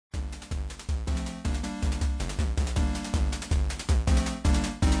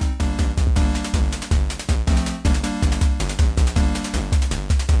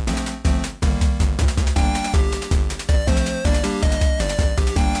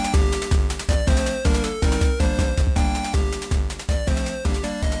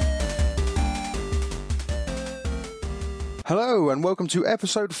Hello and welcome to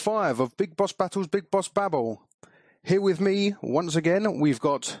episode 5 of Big Boss Battles, Big Boss Babble. Here with me, once again, we've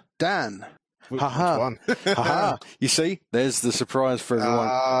got Dan. Which one? Haha. You see, there's the surprise for everyone.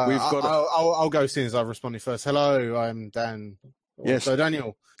 I'll go soon as I've responded first. Hello, I'm Dan. Yes. So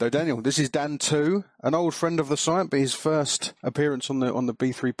Daniel. This is Dan 2, an old friend of the site, but his first appearance on the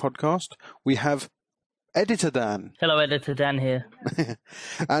B3 podcast. We have Editor Dan. Hello, Editor Dan here.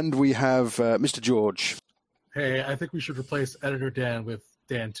 And we have Mr. George. Hey, I think we should replace Editor Dan with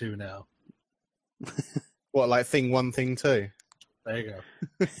Dan 2 now. What, like thing 1, thing 2? There you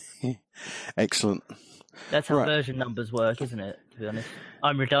go. Excellent. That's how version numbers work, isn't it, to be honest?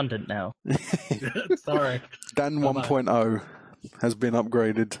 I'm redundant now. Sorry. Dan 1.0 has been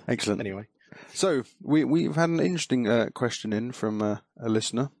upgraded. Excellent. Anyway. So, we've had an interesting question in from a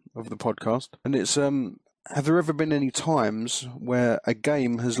listener of the podcast, and it's have there ever been any times where a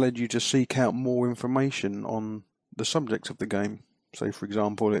game has led you to seek out more information on the subject of the game? Say, for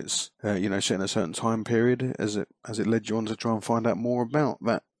example, it's set in a certain time period. Has it led you on to try and find out more about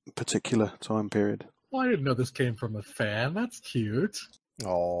that particular time period? Well, I didn't know this came from a fan. That's cute.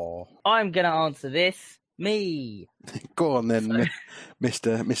 Oh, I'm going to answer this. Me. Go on then,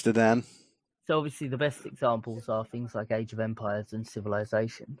 Mr. Dan. So obviously the best examples are things like Age of Empires and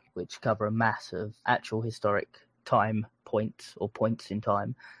Civilization, which cover a mass of actual historic time points or points in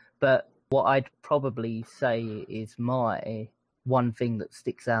time. But what I'd probably say is my one thing that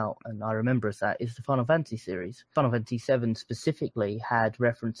sticks out, and I remember as that, is the Final Fantasy series. Final Fantasy VII specifically had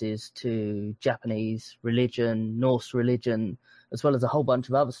references to Japanese religion, Norse religion, as well as a whole bunch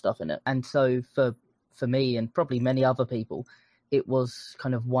of other stuff in it. And so for me and probably many other people, it was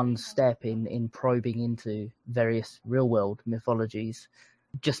kind of one step in probing into various real-world mythologies,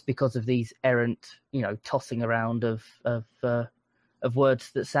 just because of these errant, tossing around of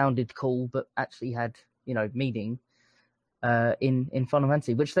words that sounded cool but actually had, meaning in Final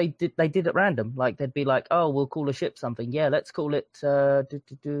Fantasy, which they did at random. Like they'd be like, "Oh, we'll call a ship something. Yeah, let's call it let's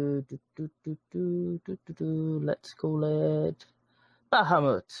call it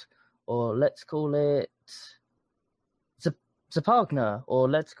Bahamut, or let's call it Zapagna, or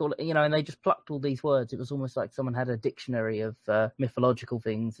let's call it," and they just plucked all these words. It was almost like someone had a dictionary of mythological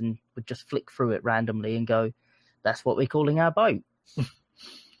things and would just flick through it randomly and go, "That's what we're calling our boat."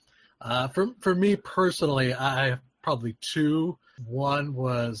 For me personally, I have probably two. One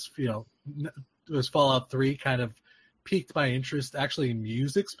was, it was Fallout 3 kind of piqued my interest actually in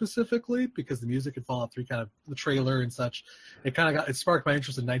music specifically, because the music in Fallout 3 kind of, the trailer and such, it sparked my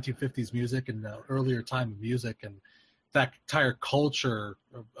interest in 1950s music and the earlier time of music, and that entire culture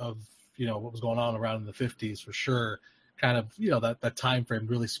of what was going on around in the 50s for sure. Kind of, that time frame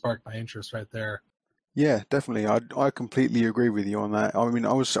really sparked my interest right there. Yeah, definitely. I completely agree with you on that. I mean,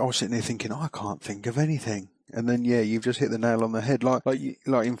 I was sitting there thinking, I can't think of anything, and then you've just hit the nail on the head. Like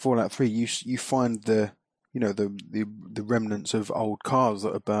in Fallout 3, you find the remnants of old cars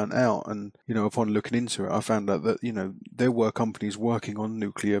that are burnt out, and upon looking into it, I found out that there were companies working on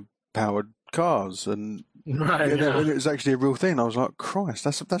nuclear powered cars, and right, and it was actually a real thing. I was like, Christ,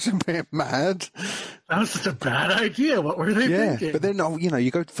 that's a bit mad. That was such a bad idea. What were they thinking? But then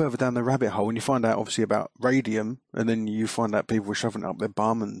you go further down the rabbit hole and you find out obviously about radium, and then you find out people were shoving it up their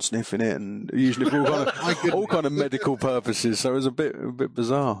bum and sniffing it, and usually for all kind of medical purposes. So it was a bit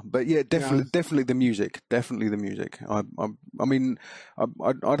bizarre. But yeah, definitely the music. Definitely the music. I mean,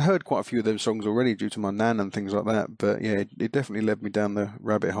 I'd heard quite a few of those songs already due to my nan and things like that. But yeah, it definitely led me down the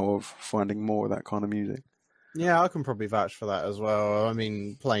rabbit hole of finding more of that kind of music. Yeah, I can probably vouch for that as well. I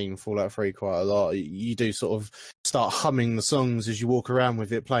mean, playing Fallout 3 quite a lot, you do sort of start humming the songs as you walk around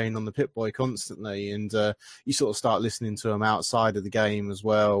with it playing on the Pip-Boy constantly, and you sort of start listening to them outside of the game as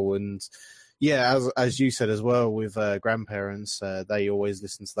well. And yeah, as you said as well, with grandparents, they always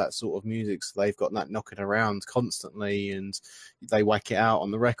listen to that sort of music, so they've got that knocking around constantly, and they whack it out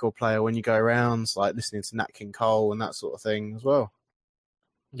on the record player when you go around, like listening to Nat King Cole and that sort of thing as well.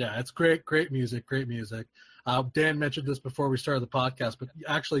 Yeah, it's great music, great music. Dan mentioned this before we started the podcast, but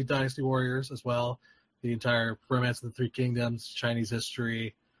actually Dynasty Warriors as well, the entire Romance of the Three Kingdoms, Chinese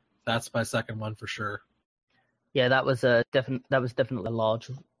history, that's my second one for sure. Yeah, that was definitely a large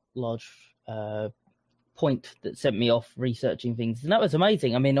point that sent me off researching things, and that was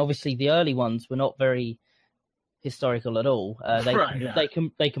amazing. I mean, obviously the early ones were not very historical at all.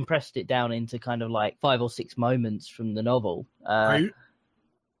 They compressed it down into kind of like 5 or 6 moments from the novel.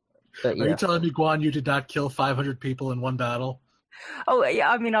 Are you telling me, Guan, you did not kill 500 people in one battle? Oh,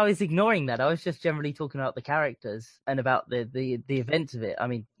 yeah, I mean, I was ignoring that. I was just generally talking about the characters and about the events of it. I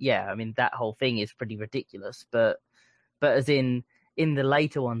mean, that whole thing is pretty ridiculous. But as in the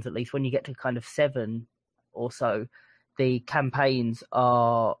later ones, at least, when you get to kind of 7 or so, the campaigns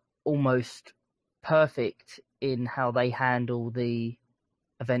are almost perfect in how they handle the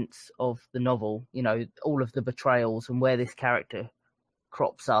events of the novel, you know, all of the betrayals and where this character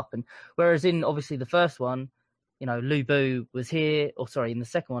crops up. And whereas in obviously the first one, you know, Lu Bu was here, or sorry, in the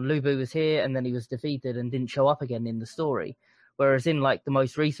second one, Lu Bu was here and then he was defeated and didn't show up again in the story. Whereas in like the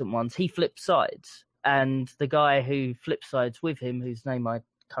most recent ones, he flipped sides, and the guy who flipped sides with him, whose name I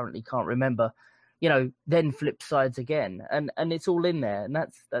currently can't remember, you know, then flipped sides again, and it's all in there, and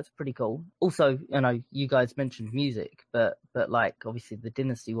that's pretty cool. Also, you know, you guys mentioned music, but like obviously the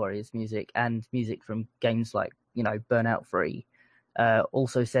Dynasty Warriors music and music from games like, you know, Burnout 3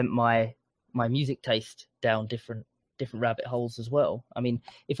 also sent my music taste down different rabbit holes as well. I mean,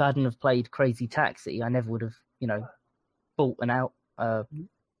 if I hadn't have played Crazy Taxi, I never would have, you know, bought an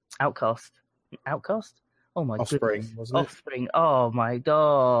Outcast. Oh my Offspring, goodness. wasn't it? Offspring. Oh my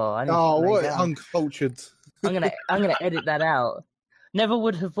god. What uncultured. I'm gonna edit that out. Never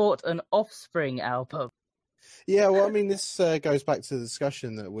would have bought an Offspring album. Yeah, well, I mean, this goes back to the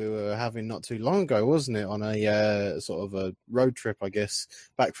discussion that we were having not too long ago, wasn't it? On a sort of a road trip, I guess,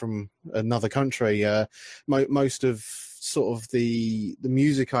 back from another country. Most of sort of the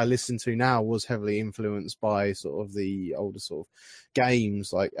music I listen to now was heavily influenced by sort of the older sort of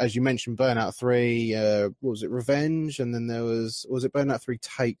games, like as you mentioned, Burnout 3. What was it, Revenge? And then there was it Burnout 3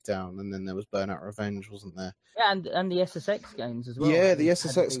 Takedown? And then there was Burnout Revenge, wasn't there? Yeah, and the SSX games as well. Yeah, the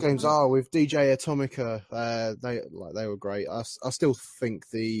SSX games are with DJ Atomica. They were great. I still think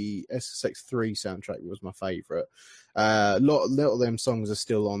the SSX 3 soundtrack was my favourite. A lot of them songs are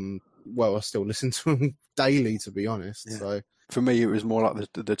still on. Well, I still listen to them daily, to be honest. Yeah. So For me, it was more like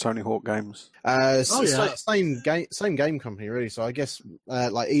the Tony Hawk games. Same game company, really. So I guess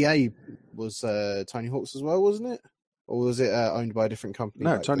like EA was Tony Hawk's as well, wasn't it? Or was it owned by a different company?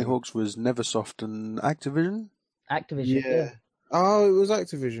 No, Tony Hawk's was Neversoft and Activision. Activision. Yeah. Oh, it was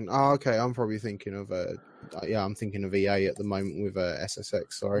Activision. Oh, okay. I'm probably thinking of I'm thinking of EA at the moment with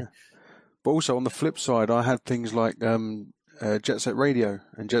SSX. Sorry. Yeah. But also on the flip side, I had things like Jet Set Radio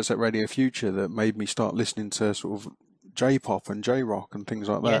and Jet Set Radio Future that made me start listening to sort of J-pop and J-rock and things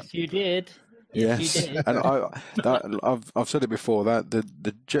like that. Yes, you did. Yes, You did. and I've said it before that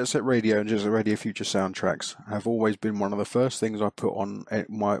the Jet Set Radio and Jet Set Radio Future soundtracks have always been one of the first things I put on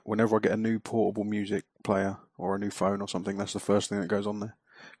whenever I get a new portable music player or a new phone or something. That's the first thing that goes on there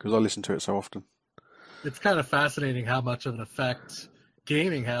because I listen to it so often. It's kind of fascinating how much of an effect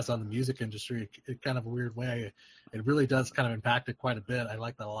gaming has on the music industry in kind of a weird way. It really does kind of impact it quite a bit. I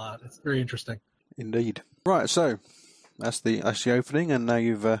like that a lot. It's very interesting. Indeed. Right, so that's the opening, and now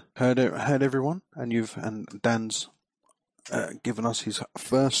you've heard everyone, and Dan's given us his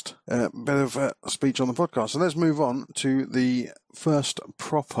first bit of speech on the podcast. So let's move on to the first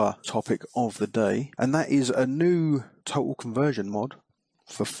proper topic of the day, and that is a new Total Conversion mod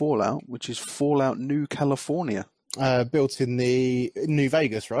for Fallout, which is Fallout New California. Built in the New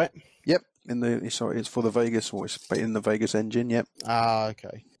Vegas, right? Yep. It's for the Vegas, or it's in the Vegas engine. Yep.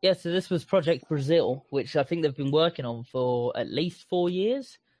 Okay. Yeah, so this was Project Brazil, which I think they've been working on for at least 4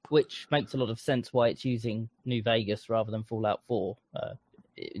 years, which makes a lot of sense why it's using New Vegas rather than Fallout 4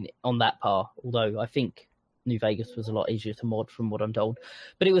 on that part. Although I think New Vegas was a lot easier to mod, from what I'm told.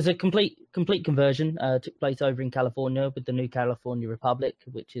 But it was a complete conversion. Took place over in California with the New California Republic,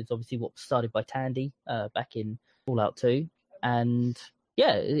 which is obviously what was started by Tandy back in Fallout 2, and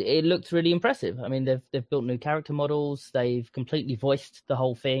yeah, it looked really impressive. I mean, they've built new character models. They've completely voiced the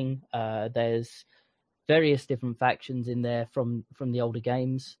whole thing. There's various different factions in there from the older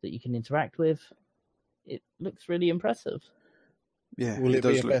games that you can interact with. It looks really impressive. Yeah. Will it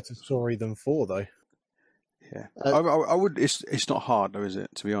be a better story than 4 though? Yeah, I would. It's not hard though, is it?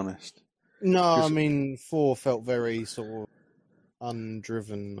 To be honest. No, I mean 4 felt very sort of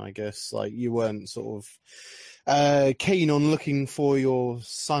undriven, I guess. Like you weren't sort of keen on looking for your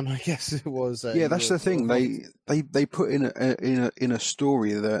son, I guess it was. Yeah, that's the thing. They put in a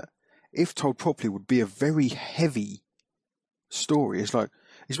story that, if told properly, would be a very heavy story. It's like,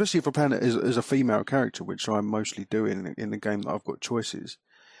 especially if I'm playing it as a female character, which I mostly do in the game that I've got choices.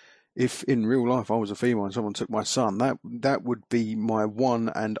 If in real life I was a female and someone took my son, that would be my one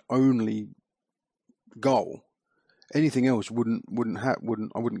and only goal. Anything else I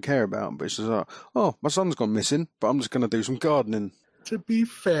wouldn't care about. But it's just like, oh, my son's gone missing, but I'm just going to do some gardening. To be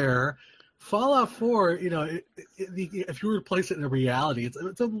fair, Fallout 4, if you were to place it in a reality,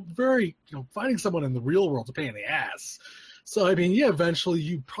 it's a very, finding someone in the real world is a pain in the ass. So, I mean, yeah, eventually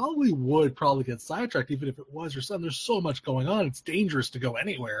you probably get sidetracked, even if it was your son. There's so much going on. It's dangerous to go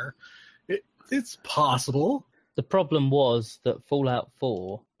anywhere. It's possible. The problem was that Fallout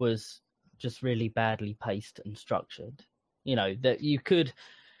 4 was just really badly paced and structured. You know, that you could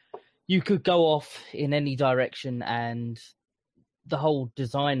go off in any direction, and the whole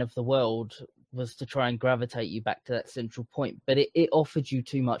design of the world was to try and gravitate you back to that central point, but it offered you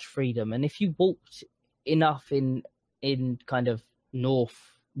too much freedom. And if you walked enough in kind of north,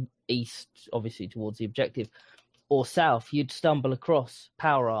 east, obviously towards the objective, or south, you'd stumble across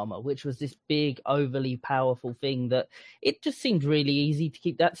power armor, which was this big, overly powerful thing that it just seemed really easy to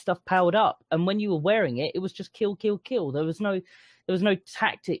keep that stuff powered up. And when you were wearing it, it was just kill, kill, kill. There was no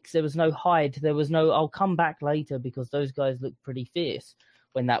tactics. There was no hide. There was no, I'll come back later because those guys look pretty fierce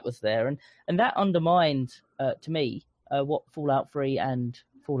when that was there. And that undermined, to me, what Fallout 3 and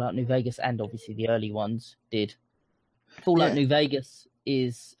Fallout New Vegas, and obviously the early ones, did. Fallout New Vegas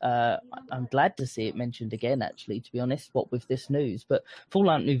is, I'm glad to see it mentioned again, actually, to be honest, what with this news. But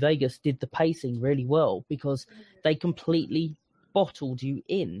Fallout New Vegas did the pacing really well because they completely bottled you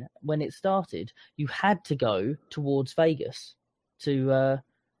in when it started. You had to go towards Vegas to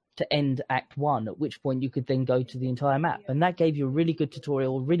end Act 1, at which point you could then go to the entire map. And that gave you a really good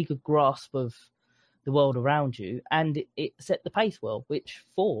tutorial, a really good grasp of the world around you, and it set the pace well, which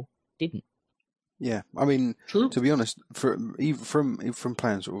 4 didn't. Yeah, I mean, True. to be honest, from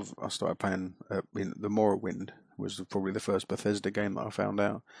playing sort of, I started playing in the Morrowind was probably the first Bethesda game that I found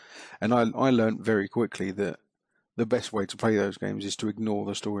out, and I learned very quickly that the best way to play those games is to ignore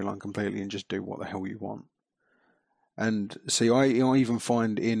the storyline completely and just do what the hell you want. And see, I even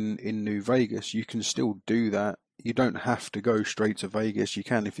find in New Vegas you can still do that. You don't have to go straight to Vegas. You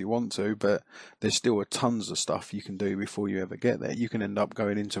can if you want to, but there's still tons of stuff you can do before you ever get there. You can end up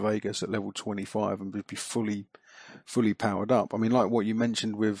going into Vegas at level 25 and be fully powered up. I mean, like what you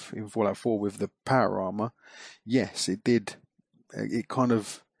mentioned in Fallout 4 with the power armor. Yes, it did. It kind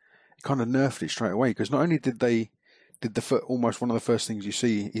of nerfed it straight away, because not only did almost one of the first things you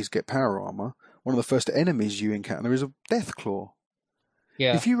see is get power armor. One of the first enemies you encounter is a Deathclaw.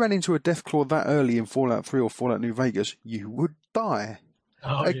 Yeah. If you ran into a Deathclaw that early in Fallout 3 or Fallout New Vegas, you would die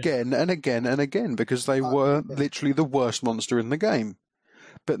again and again and again, because they were literally the worst monster in the game.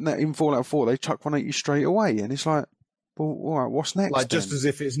 But in Fallout 4, they chuck one at you straight away, and it's like, well, all right, what's next? Like, just as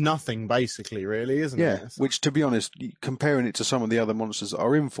if it's nothing, basically, really, isn't it? Yeah, which, to be honest, comparing it to some of the other monsters that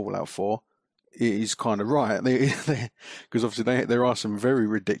are in Fallout 4, it is kind of right. Because obviously there are some very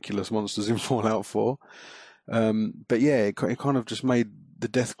ridiculous monsters in Fallout 4. But yeah, it kind of just made the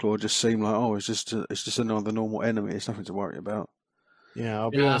Deathclaw just seem like, oh, it's just another normal enemy. It's nothing to worry about. Yeah,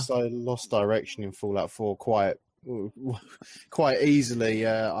 I'll be honest, I lost direction in Fallout 4 quite easily.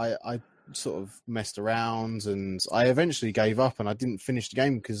 I sort of messed around, and I eventually gave up, and I didn't finish the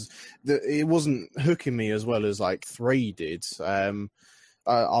game because it wasn't hooking me as well as like 3 did.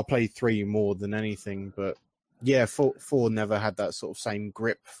 I played 3 more than anything, but yeah, 4 never had that sort of same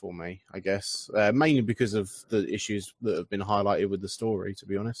grip for me, I guess. Mainly because of the issues that have been highlighted with the story, to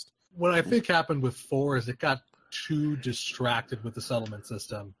be honest. What I think happened with 4 is it got too distracted with the settlement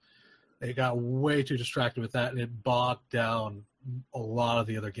system. It got way too distracted with that, and it bogged down a lot of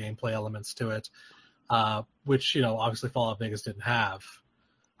the other gameplay elements to it, which, obviously Fallout Vegas didn't have.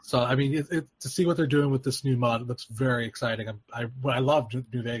 So, I mean, to see what they're doing with this new mod looks very exciting. I loved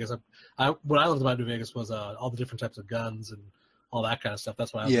New Vegas. What I loved about New Vegas was all the different types of guns and all that kind of stuff.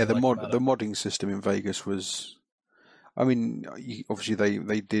 That's why the modding system in Vegas was, I mean, obviously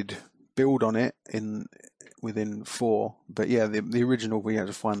they did build on it within 4, but yeah, the original, we had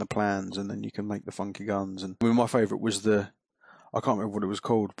to find the plans and then you can make the funky guns. And I mean, my favourite was I can't remember what it was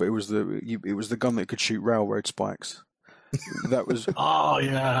called, but it was the gun that could shoot railroad spikes. That was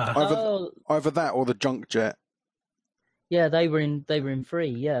either that or the junk jet. Yeah, they were in 3.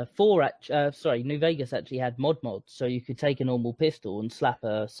 Yeah, 4. New Vegas actually had mods, so you could take a normal pistol and slap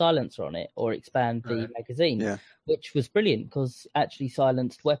a silencer on it, or expand the magazine, which was brilliant because actually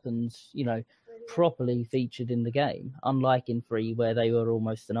silenced weapons, properly featured in the game, unlike in 3 where they were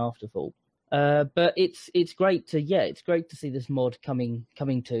almost an afterthought. But it's great to see this mod coming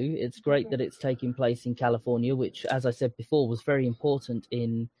to. It's great that it's taking place in California, which, as I said before, was very important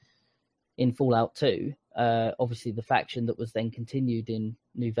in Fallout 2. Obviously, the faction that was then continued in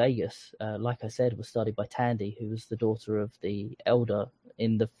New Vegas, like I said, was started by Tandy, who was the daughter of the Elder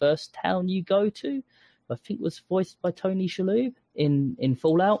in the first town you go to. I think was voiced by Tony Shalhoub in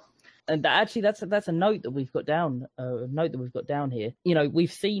Fallout. And actually, that's a note that we've got down. Here.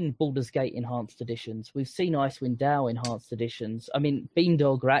 We've seen Baldur's Gate enhanced editions. We've seen Icewind Dale enhanced editions. I mean,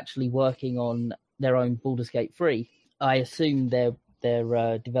 Beamdog are actually working on their own Baldur's Gate 3. I assume they're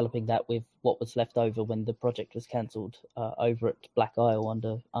developing that with what was left over when the project was cancelled over at Black Isle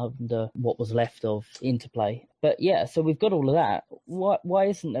under what was left of Interplay. But yeah, so we've got all of that. Why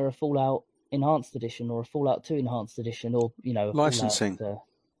isn't there a Fallout Enhanced Edition or a Fallout 2 Enhanced Edition or, a Licensing.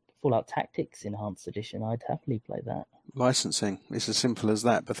 Fallout Tactics Enhanced Edition, I'd happily play that. Licensing. It's as simple as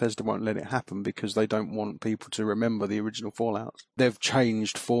that. Bethesda won't let it happen because they don't want people to remember the original Fallout. They've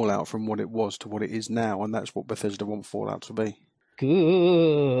changed Fallout from what it was to what it is now, and that's what Bethesda want Fallout to be.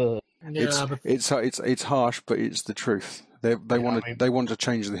 Good. Yeah, It's harsh, but it's the truth. They want to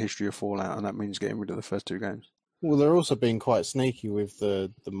change the history of Fallout, and that means getting rid of the first 2 games. Well, they're also being quite sneaky with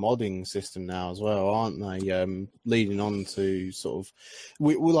the modding system now as well, aren't they? Leading on to sort of,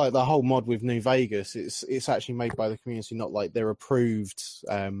 we like the whole mod with New Vegas. It's actually made by the community, not like they're approved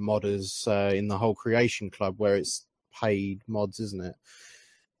modders in the whole Creation Club, where it's paid mods, isn't it?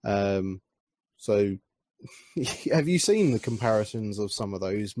 So, have you seen the comparisons of some of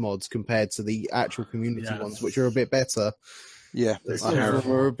those mods compared to the actual community ones, which are a bit better? Yeah, some of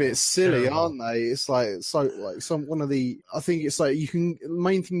them are a bit silly, aren't they? It's like one of the. I think it's like the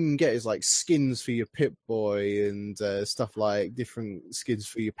main thing you can get is like skins for your Pip-Boy and stuff like different skins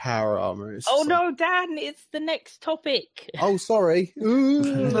for your power armor. No, Dan! It's the next topic. Oh, sorry.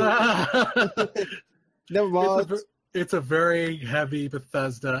 Never mind. It's a very heavy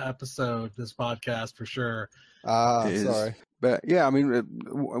Bethesda episode. This podcast for sure. Sorry. But yeah, I mean,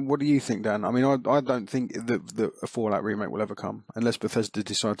 what do you think, Dan? I mean, I don't think that a Fallout remake will ever come unless Bethesda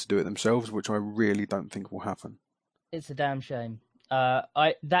decide to do it themselves, which I really don't think will happen. It's a damn shame.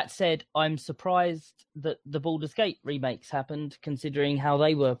 That said, I'm surprised that the Baldur's Gate remakes happened, considering how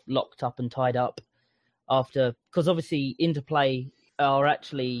they were locked up and tied up after. Because obviously, Interplay are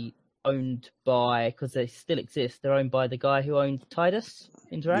actually owned by, because they still exist. They're owned by the guy who owned Tidus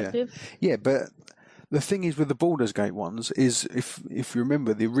Interactive. Yeah, but the thing is with the Baldur's Gate ones is, if you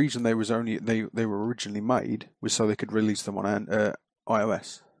remember, the reason they were originally made was so they could release them on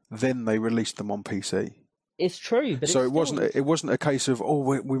iOS. Then they released them on PC. It's true, but so it wasn't a case of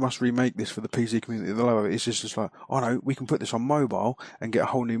we must remake this for the PC community. It's just like, no, we can put this on mobile and get a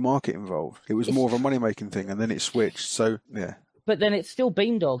whole new market involved. It was more of a money making thing, and then it switched. So yeah. But then it's still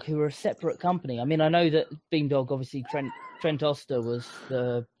Beamdog, who are a separate company. I mean, I know that Beamdog, obviously, Trent Oster was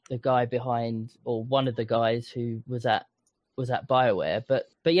the guy behind, or one of the guys who was at BioWare.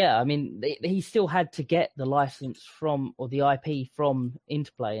 But yeah, I mean, he still had to get the license from, or the IP from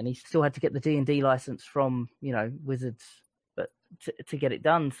Interplay, and he still had to get the D&D license from, Wizards, but to get it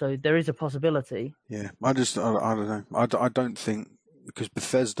done. So there is a possibility. Yeah, I don't know. I don't think, because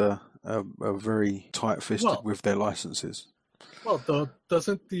Bethesda are very tight-fisted with their licenses. Well,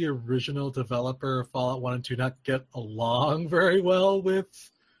 doesn't the original developer of Fallout 1 and 2 not get along very well with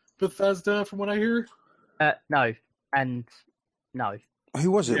Bethesda, from what I hear? No, and no.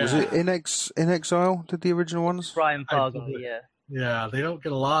 Who was it? Yeah. Was it In Exile? Did the original ones? Brian Fargo, yeah. Yeah, they don't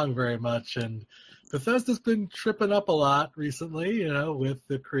get along very much, and Bethesda's been tripping up a lot recently, with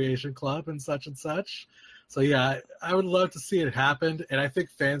the Creation Club and such and such. So yeah, I would love to see it happen, and I think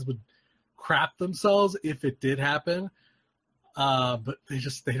fans would crap themselves if it did happen. But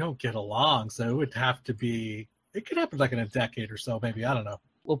they don't get along, so it would have to be. It could happen like in a decade or so, maybe. I don't know.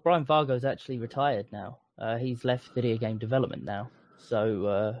 Well, Brian Fargo's actually retired now. He's left video game development now,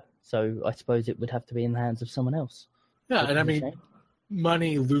 so I suppose it would have to be in the hands of someone else. Yeah, and I mean,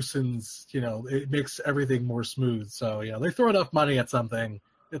 money loosens. It makes everything more smooth. So they throw enough money at something,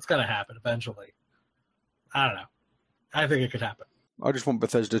 it's gonna happen eventually. I don't know. I think it could happen. I just want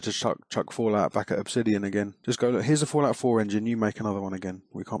Bethesda to chuck Fallout back at Obsidian again. Just go, look, here's a Fallout 4 engine, you make another one again.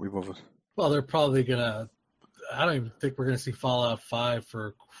 We can't be bothered. Well, they're probably going to... I don't even think we're going to see Fallout 5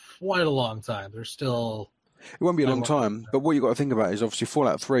 for quite a long time. They're still... It won't be a long time, but what you've got to think about is obviously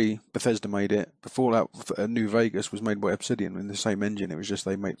Fallout 3, Bethesda made it. But Fallout New Vegas was made by Obsidian in the same engine. It was just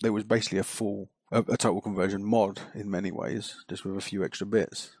there was basically a total conversion mod in many ways, just with a few extra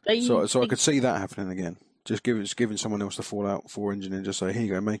bits. So I could see that happening again. Just giving someone else the Fallout 4 engine and just say, here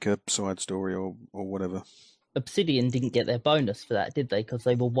you go, make a side story or whatever. Obsidian didn't get their bonus for that, did they? Because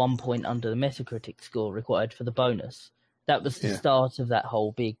they were 1 point under the Metacritic score required for the bonus. That was the start of that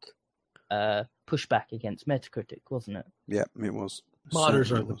whole big pushback against Metacritic, wasn't it? Yeah, it was.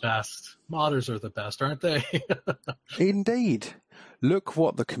 Modders are the best. Modders are the best, aren't they? Indeed. Look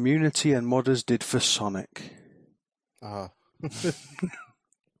what the community and modders did for Sonic.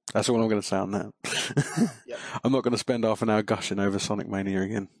 That's all I'm going to say on that. Yep. I'm not going to spend half an hour gushing over Sonic Mania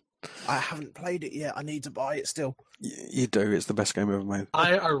again. I haven't played it yet. I need to buy it still. You do. It's the best game ever made.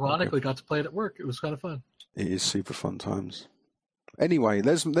 I ironically got to play it at work. It was kind of fun. It is super fun times. Anyway,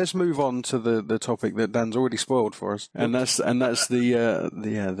 let's move on to the topic that Dan's already spoiled for us, and that's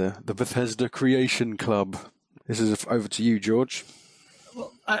the Bethesda Creation Club. This is over to you, George.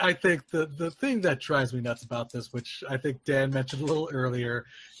 Well, I think the thing that drives me nuts about this, which I think Dan mentioned a little earlier,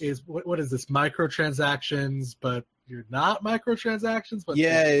 is what is this, microtransactions, but you're not microtransactions, but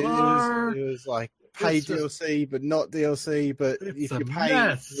Yeah, you are. it was like paid DLC, but not DLC. But if you're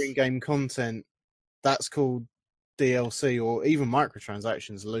paying for in-game content, that's called DLC or even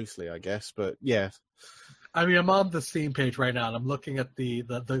microtransactions loosely, I guess. But yeah. I mean, I'm on the Steam page right now, and I'm looking at the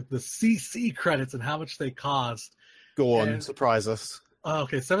CC credits and how much they cost. Go on, surprise us.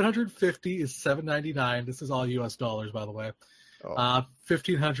 Okay, 750 is $7.99. This is all US dollars, by the way.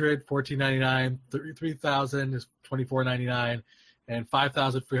 1,500, $14.99. 3,000 is $24.99, and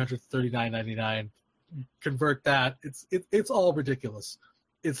 5,300, $39.99. Convert that. It's all ridiculous.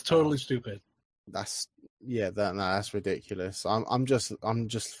 It's totally stupid. That's ridiculous. I'm just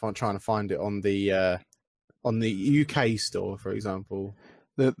trying to find it on the UK store, for example.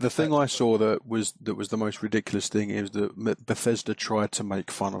 The thing I saw that was the most ridiculous thing is that Bethesda tried to make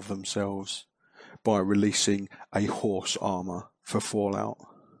fun of themselves by releasing a horse armor for Fallout.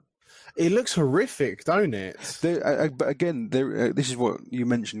 It looks horrific, don't it? But again, this is what you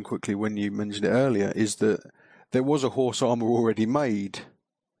mentioned quickly when you mentioned it earlier, is that there was a horse armor already made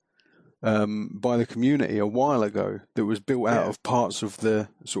by the community a while ago that was built out of parts of the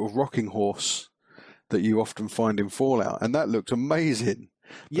sort of rocking horse that you often find in Fallout, and that looked amazing.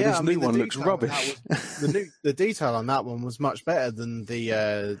 But this new one looks rubbish. The detail on that one was much better than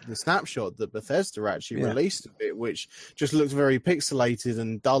the snapshot that Bethesda actually released of it, which just looked very pixelated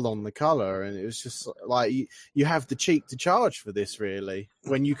and dull on the color, and it was just like you have the cheek to charge for this, really,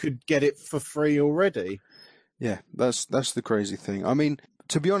 when you could get it for free already. Yeah, that's the crazy thing. I mean,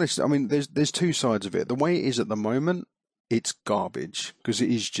 to be honest, there's two sides of it. The way it is at the moment, it's garbage because it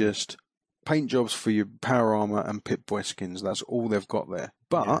is just paint jobs for your power armor and Pip-Boy skins. That's all they've got there.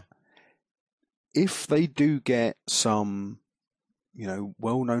 But if they do get some,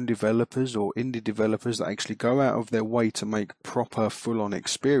 well-known developers or indie developers that actually go out of their way to make proper full-on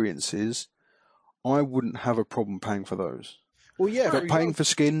experiences, I wouldn't have a problem paying for those. Well, yeah. But paying for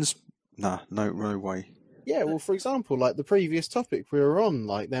skins, no way. Yeah, well, for example, like the previous topic we were on,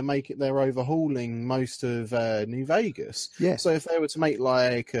 like they're overhauling most of New Vegas. Yeah. So if they were to make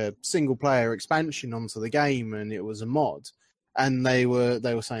like a single player expansion onto the game and it was a mod, and they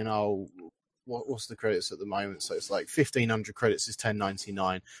were saying, oh, what's the credits at the moment? So it's like 1,500 credits is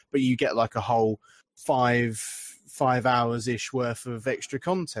 $10.99, but you get like a whole five hours ish worth of extra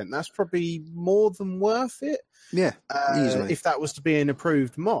content. That's probably more than worth it. Yeah, easily. If that was to be an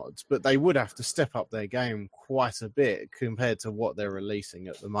approved mod, but they would have to step up their game quite a bit compared to what they're releasing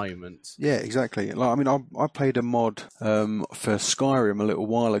at the moment. Yeah, exactly. Like, I played a mod for Skyrim a little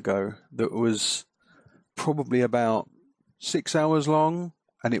while ago that was probably about 6 hours long,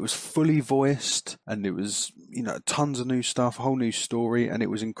 and it was fully voiced, and it was, tons of new stuff, a whole new story, and it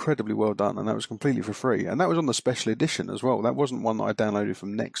was incredibly well done, and that was completely for free. And that was on the special edition as well. That wasn't one that I downloaded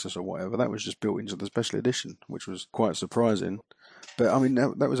from Nexus or whatever. That was just built into the special edition, which was quite surprising. But I mean,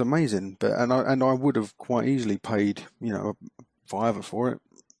 that was amazing. But and I would have quite easily paid, $5 for it.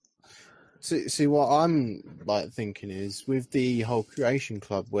 See, what I'm like thinking is with the whole Creation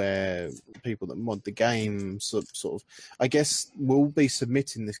Club, where people that mod the game sort of, I guess, will be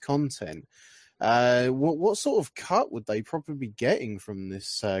submitting this content. What sort of cut would they probably be getting from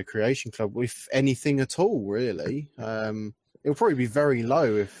this Creation Club, if anything at all? Really, it'll probably be very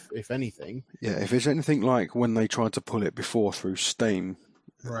low, if anything. Yeah, if it's anything like when they tried to pull it before through Steam,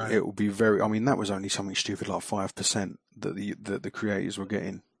 right, it will be very. I mean, that was only something stupid like 5% that the creators were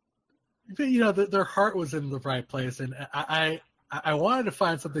getting. Their heart was in the right place, and I wanted to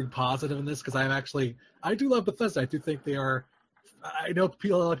find something positive in this because I do love Bethesda. I do think they are. I know a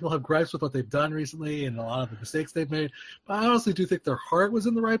lot of people have gripes with what they've done recently and a lot of the mistakes they've made, but I honestly do think their heart was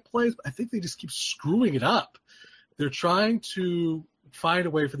in the right place. But I think they just keep screwing it up. They're trying to find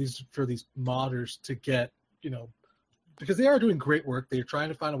a way for these modders to get, because they are doing great work. They're trying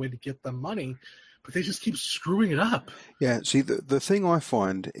to find a way to get them money, but they just keep screwing it up. Yeah, see, the thing I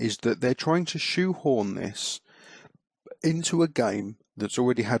find is that they're trying to shoehorn this into a game that's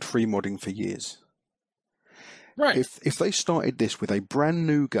already had free modding for years. Right. If they started this with a brand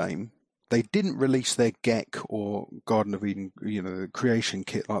new game, they didn't release their GECK or Garden of Eden, the creation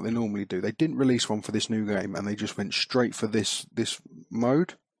kit like they normally do. They didn't release one for this new game, and they just went straight for this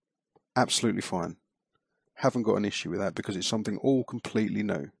mode. Absolutely fine. Haven't got an issue with that because it's something all completely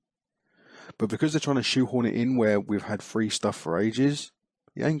new. But because they're trying to shoehorn it in where we've had free stuff for ages,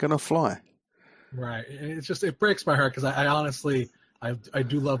 it ain't gonna fly. Right. It breaks my heart because I honestly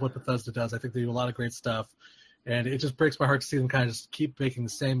do love what Bethesda does. I think they do a lot of great stuff. And it just breaks my heart to see them kind of just keep making the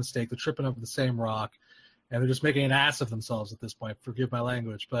same mistake. They're tripping over the same rock. and they're just making an ass of themselves at this point. Forgive my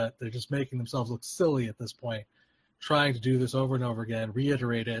language, but they're just making themselves look silly at this point, trying to do this over and over again,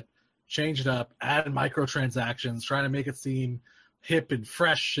 reiterate it, change it up, add microtransactions, trying to make it seem hip and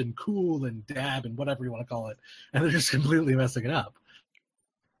fresh and cool and dab and whatever you want to call it, and they're just completely messing it up.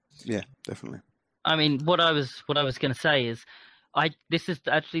 Yeah, definitely. I mean, what I was going to say is, this is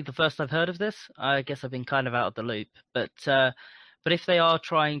actually the first I've heard of this. I guess I've been kind of out of the loop, but if they are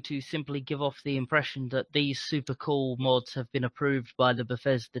trying to simply give off the impression that these super cool mods have been approved by the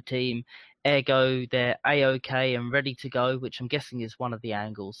Bethesda team, ergo they're A-OK and ready to go, which I'm guessing is one of the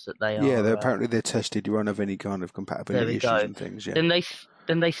angles that they are. Yeah, apparently they're tested. You won't have any kind of compatibility issues and things. Yeah.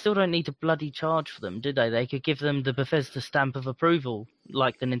 Then they still don't need to bloody charge for them, do they? They could give them the Bethesda stamp of approval,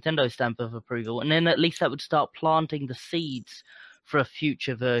 like the Nintendo stamp of approval, and then at least that would start planting the seeds for a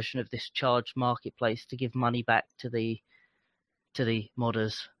future version of this charged marketplace to give money back to the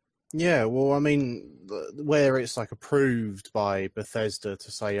modders. Yeah, well, I mean, where it's like approved by Bethesda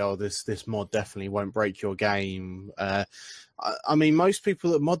to say, oh, this mod definitely won't break your game. I mean, most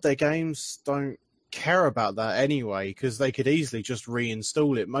people that mod their games don't care about that anyway, because they could easily just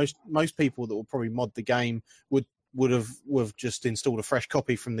reinstall it. Most people that will probably mod the game would have just installed a fresh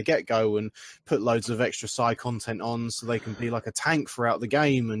copy from the get-go and put loads of extra side content on so they can be like a tank throughout the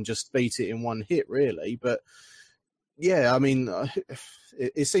game and just beat it in one hit, really. But yeah, I mean,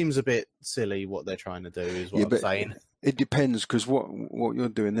 it seems a bit silly what they're trying to do, is what I'm saying. It depends, because what you're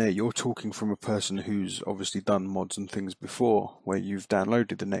doing there, you're talking from a person who's obviously done mods and things before, where you've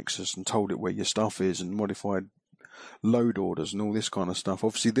downloaded the Nexus and told it where your stuff is and modified load orders and all this kind of stuff.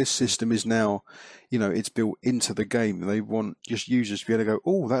 Obviously, this system is now, it's built into the game. They want just users to be able to go,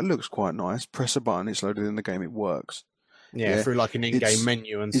 oh, that looks quite nice. Press a button, it's loaded in the game, it works. Yeah, through like an in-game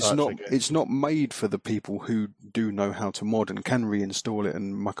menu and such. It's not made for the people who do know how to mod and can reinstall it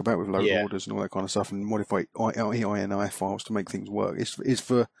and muck about with load orders and all that kind of stuff and modify INI files to make things work. It's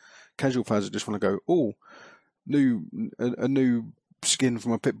for casual players that just want to go, oh, a new skin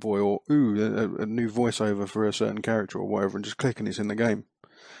from a Pip-Boy, or a new voiceover for a certain character or whatever, and just click and it's in the game.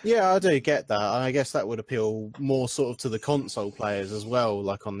 Yeah, I do get that. I guess that would appeal more sort of to the console players as well,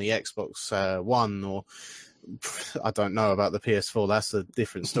 like on the Xbox One, or I don't know about the PS4. That's a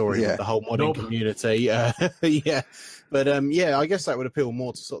different story with the whole modding community. Yeah, but I guess that would appeal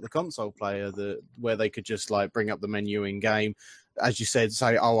more to sort of the console player, where they could just like bring up the menu in game, as you said,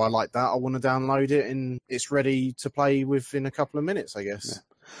 say, oh, I like that, I want to download it, and it's ready to play within a couple of minutes, I guess.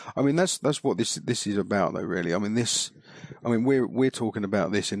 Yeah. I mean, that's what this is about, though. Really, I mean, we're talking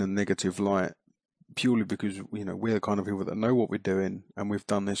about this in a negative light, purely because we're the kind of people that know what we're doing, and we've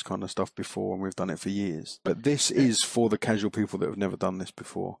done this kind of stuff before, and we've done it for years. But this is for the casual people that have never done this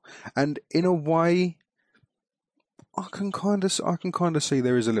before, and in a way, I can kind of see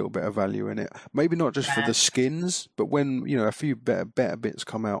there is a little bit of value in it. Maybe not just for the skins, but when a few better bits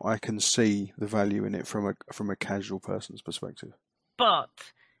come out, I can see the value in it from a casual person's perspective. But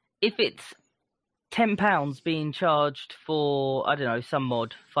if it's £10 being charged for, I don't know, some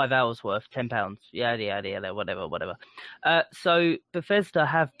mod, 5 hours worth, £10. Yeah, whatever. So Bethesda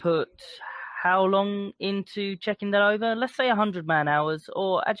have put how long into checking that over? Let's say 100 man hours,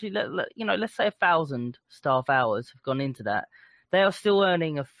 or actually, let's say 1,000 staff hours have gone into that. They are still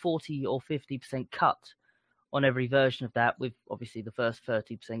earning a 40 or 50% cut on every version of that, with obviously the first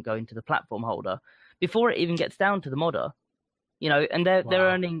 30% going to the platform holder before it even gets down to the modder. And they're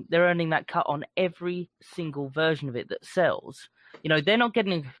earning that cut on every single version of it that sells. They're not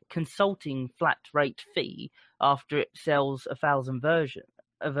getting a consulting flat rate fee after it sells 1,000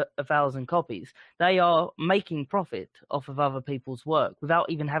 copies. They are making profit off of other people's work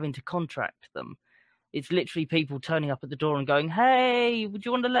without even having to contract them. It's literally people turning up at the door and going, "Hey, would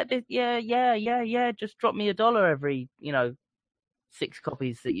you want to let this? Yeah. Just drop me $1 every 6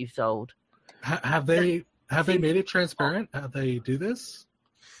 copies that you've sold." Have they made it transparent how they do this?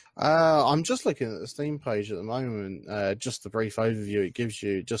 I'm just looking at the Steam page at the moment. Just the brief overview it gives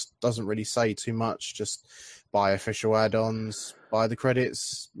you just doesn't really say too much. Just buy official add-ons, buy the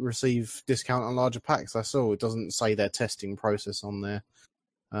credits, receive discount on larger packs. That's all. It doesn't say their testing process on there.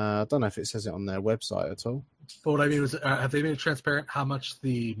 I don't know if it says it on their website at all. But what I mean was, have they made it transparent how much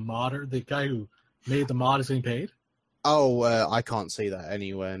the guy who made the mod, is getting paid? Oh, I can't see that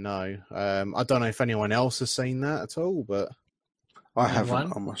anywhere, no. I don't know if anyone else has seen that at all, but I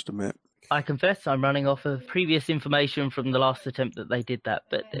haven't, I must admit. I confess I'm running off of previous information from the last attempt that they did that.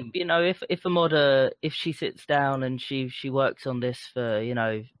 But, if a modder, if she sits down and she works on this for,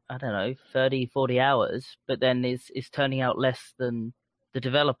 I don't know, 30, 40 hours, but then is turning out less than the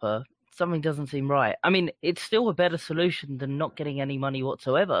developer, something doesn't seem right. I mean, it's still a better solution than not getting any money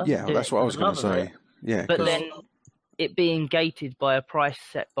whatsoever. Yeah, that's what I was going to say. Yeah, But 'cause- then it being gated by a price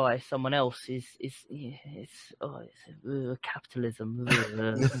set by someone else is capitalism.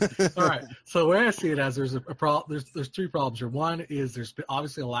 All right. So where I see it as there's there's three problems here. One is there's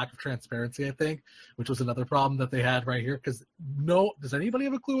obviously a lack of transparency, I think, which was another problem that they had right here. Because does anybody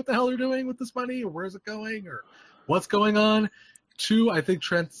have a clue what the hell they're doing with this money, or where is it going, or what's going on? Two, I think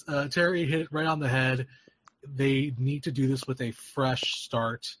Terry hit it right on the head. They need to do this with a fresh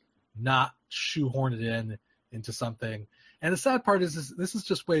start, not shoehorn it into something. And the sad part is this is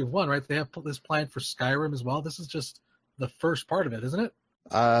just wave one, right? They have this plan for Skyrim as well. This is just the first part of it, isn't it?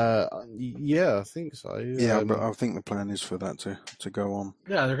 Yeah, I think so. Yeah, but I think the plan is for that to go on.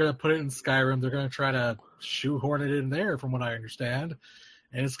 Yeah, they're going to put it in Skyrim. They're going to try to shoehorn it in there, from what I understand.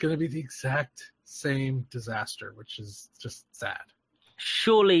 And it's going to be the exact same disaster, which is just sad.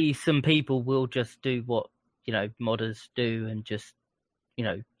 Surely some people will just do what, modders do and just,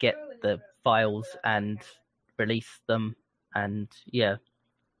 get the files and release them. And because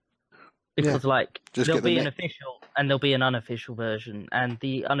just there'll get them be an official and there'll be an unofficial version, and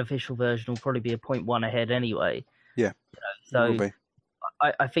the unofficial version will probably be a 0.1 ahead anyway. Yeah. So it will be.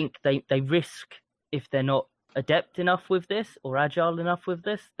 I think they risk, if they're not adept enough with this or agile enough with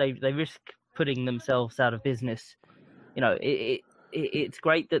this, they risk putting themselves out of business. It's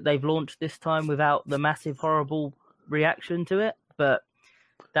great that they've launched this time without the massive horrible reaction to it, but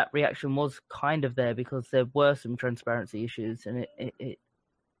that reaction was kind of there because there were some transparency issues, and it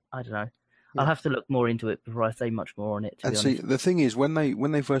I don't know. Yeah. I'll have to look more into it before I say much more on it. And see, the thing is, when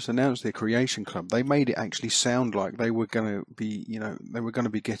they first announced their Creation Club, they made it actually sound like they were going to be, they were going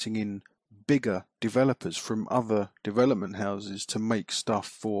to be getting in bigger developers from other development houses to make stuff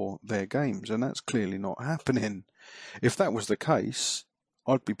for their games, and that's clearly not happening. If that was the case,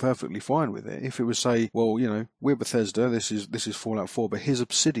 I'd be perfectly fine with it. If it was, say, well, we're Bethesda, this is Fallout 4, but here's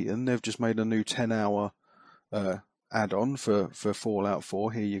Obsidian, they've just made a new 10-hour add-on for Fallout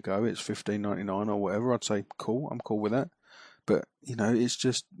 4, here you go, it's $15.99 or whatever, I'd say, cool, I'm cool with that. But, it's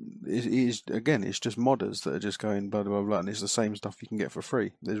just, it's just modders that are just going blah, blah, blah, and it's the same stuff you can get for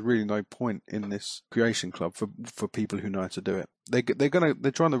free. There's really no point in this Creation Club for people who know how to do it.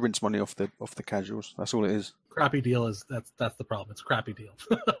 They're trying to rinse money off the casuals. That's all it is. Crappy deal that's the problem. It's a crappy deal.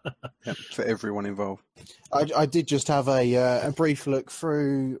 Yeah, for everyone involved. I did just have a brief look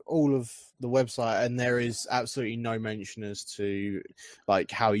through all of the website, and there is absolutely no mention as to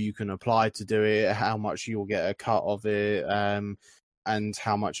how you can apply to do it, how much you'll get a cut of it, and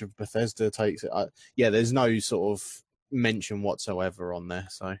how much of Bethesda takes it. There's no sort of mention whatsoever on there.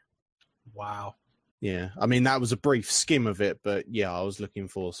 So, wow. Yeah, I mean, that was a brief skim of it, but I was looking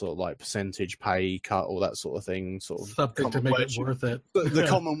for sort of percentage pay cut, all that sort of thing. Sort of something to make it worth it. The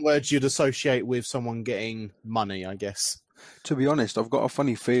common words you'd associate with someone getting money, I guess. To be honest, I've got a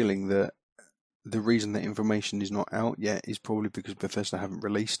funny feeling that the reason that information is not out yet is probably because Bethesda haven't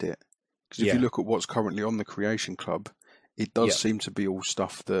released it. Because if you look at what's currently on the Creation Club, it does seem to be all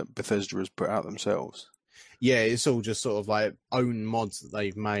stuff that Bethesda has put out themselves. Yeah, it's all just sort of own mods that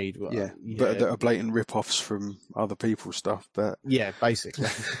they've made. But that are blatant rip-offs from other people's stuff. But basically.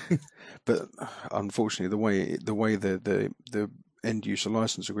 But unfortunately, the way the end user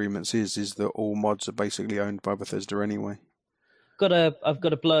license agreements is that all mods are basically owned by Bethesda anyway. I've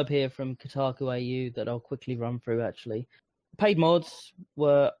got a blurb here from Kotaku AU that I'll quickly run through. Actually, paid mods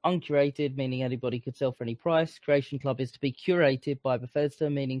were uncurated, meaning anybody could sell for any price. Creation Club is to be curated by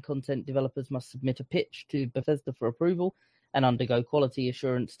Bethesda, meaning content developers must submit a pitch to Bethesda for approval and undergo quality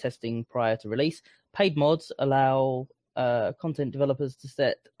assurance testing prior to release. Paid mods allow content developers to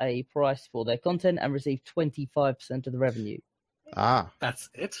set a price for their content and receive 25% of the revenue. That's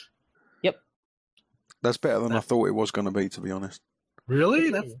it? Yep. That's better than I thought it was going to be, to be honest. Really?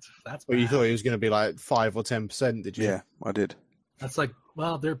 That's well, you thought it was going to be 5 or 10%, did you? Yeah, I did. That's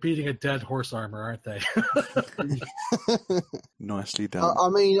they're beating a dead horse armor, aren't they? Nicely done. I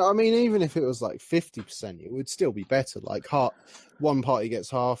mean, even if it was 50%, it would still be better. One party gets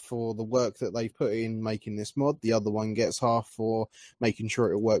half for the work that they've put in making this mod, the other one gets half for making sure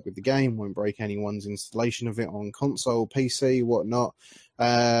it'll work with the game, won't break anyone's installation of it on console, PC, whatnot,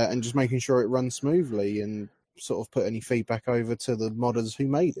 and just making sure it runs smoothly and sort of put any feedback over to the modders who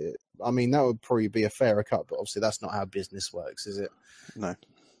made it. I mean, that would probably be a fairer cut, but obviously that's not how business works, is it? No.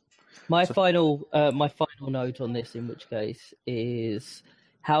 My final note on this, in which case, is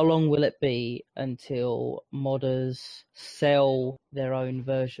how long will it be until modders sell their own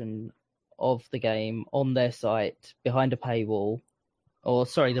version of the game on their site behind a paywall,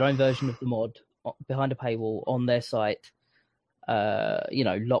 their own version of the mod behind a paywall on their site,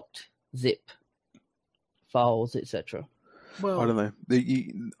 locked zip files, etc. Well, I don't know.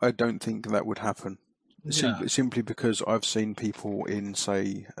 I don't think that would happen. Simply because I've seen people in,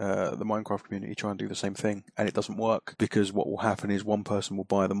 say, the Minecraft community try and do the same thing, and it doesn't work, because what will happen is one person will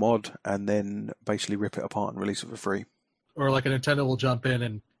buy the mod and then basically rip it apart and release it for free. Or like a Nintendo will jump in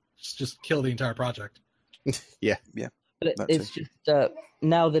and just kill the entire project. Yeah. But it's just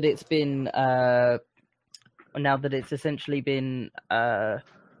now that it's been now that it's essentially been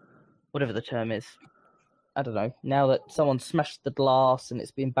whatever the term is, I don't know. Now that someone smashed the glass and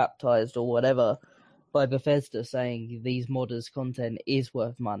it's been baptized or whatever by Bethesda saying these modders' content is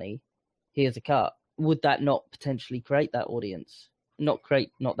worth money, here's a cut. Would that not potentially create that audience?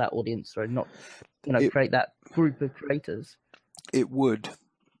 Create that group of creators. It would,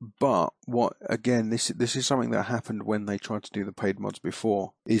 but this is something that happened when they tried to do the paid mods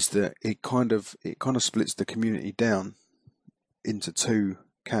before, is that it kind of splits the community down into two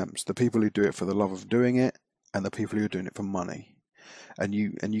camps: the people who do it for the love of doing it, and the people who are doing it for money. And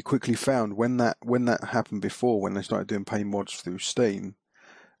you quickly found when that happened before, when they started doing paid mods through Steam,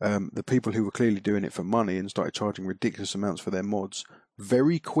 the people who were clearly doing it for money and started charging ridiculous amounts for their mods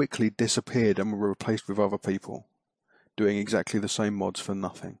very quickly disappeared and were replaced with other people doing exactly the same mods for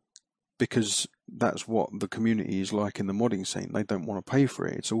nothing. Because that's what the community is like in the modding scene. They don't want to pay for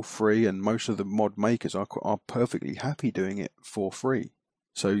it. It's all free, and most of the mod makers are perfectly happy doing it for free.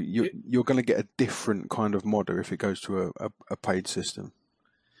 So you're going to get a different kind of modder if it goes to a paid system.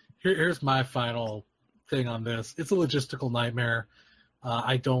 Here's my final thing on this. It's a logistical nightmare.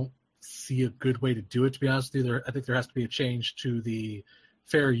 I don't see a good way to do it, to be honest with you. I think there has to be a change to the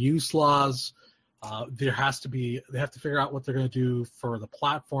fair use laws. They have to figure out what they're going to do for the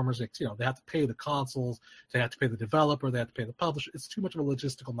platformers. They have to pay the consoles, they have to pay the developer, they have to pay the publisher. It's too much of a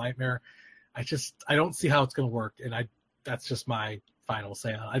logistical nightmare. I don't see how it's going to work, and that's just my final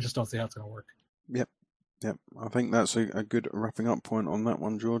say on it. I just don't see how it's going to work. Yep. I think that's a good wrapping up point on that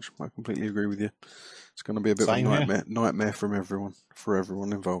one, George. I completely agree with you. It's going to be a bit of a nightmare for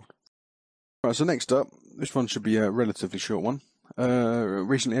everyone involved. Right, so next up, this one should be a relatively short one.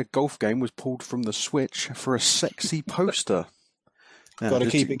 Recently, a golf game was pulled from the Switch for a sexy poster. Got to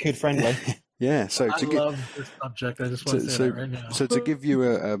keep it kid friendly. Yeah, so I love this subject. I just want to say that right now. So to give you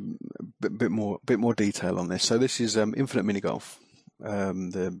a bit more detail on this, so this is Infinite Mini Golf,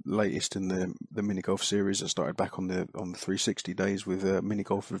 the latest in the mini golf series that started back on the 360 days with mini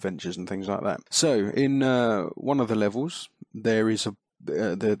golf adventures and things like that. So in one of the levels, there is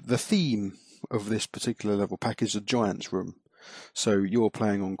the theme of this particular level pack is a giant's room. So you're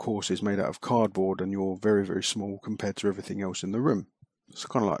playing on courses made out of cardboard, and you're very, very small compared to everything else in the room. It's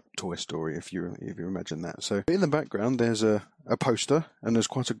kind of like Toy Story, if you imagine that. So in the background, there's a poster, and there's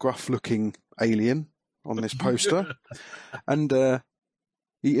quite a gruff-looking alien on this poster, and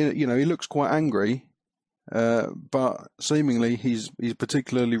he looks quite angry, but seemingly he's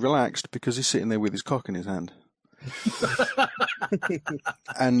particularly relaxed because he's sitting there with his cock in his hand.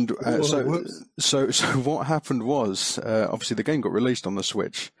 And so what happened was, obviously the game got released on the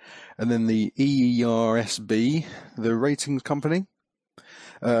Switch, and then the ERSB, the ratings company,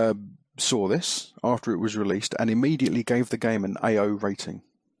 saw this after it was released and immediately gave the game an AO rating.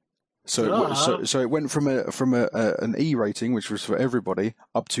 So it went from an E rating, which was for everybody,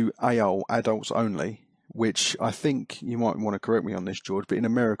 up to AO, adults only, which I think you might want to correct me on this, George, but in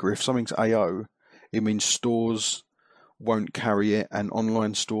America, if something's AO, it means stores won't carry it and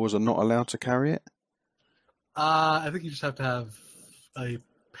online stores are not allowed to carry it? I think you just have to have a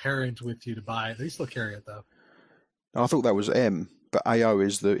parent with you to buy it. They still carry it, though. I thought that was M, but AO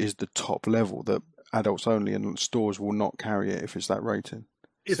is the top level, that adults only, and stores will not carry it if it's that rating.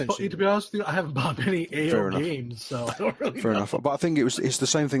 To be honest with you, I haven't bought many AO games, so I don't really know. Fair enough. But I think it's the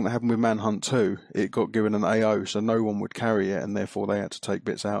same thing that happened with Manhunt 2. It got given an AO, so no one would carry it, and therefore they had to take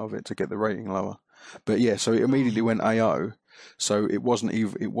bits out of it to get the rating lower. But yeah, so it immediately went AO, so it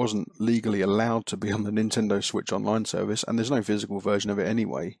wasn't legally allowed to be on the Nintendo Switch Online service, and there's no physical version of it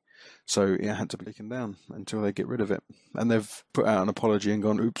anyway. So it had to be taken down until they get rid of it. And they've put out an apology and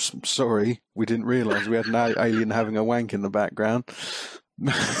gone, oops, sorry, we didn't realise we had an alien having a wank in the background.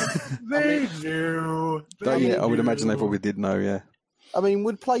 They knew. I would imagine they probably did know, yeah. I mean,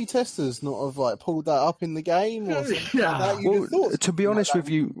 would play testers not have pulled that up in the game? Or yeah. Well, to be honest with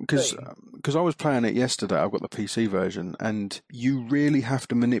you, because I was playing it yesterday, I've got the PC version, and you really have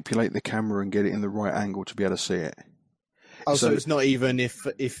to manipulate the camera and get it in the right angle to be able to see it. Oh, so it's not even if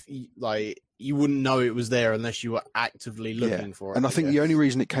you wouldn't know it was there unless you were actively looking for it. And I think the only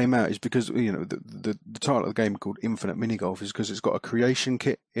reason it came out is because the title of the game called Infinite Mini Golf is because it's got a creation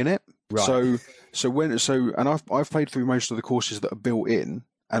kit in it. Right. So I've played through most of the courses that are built in,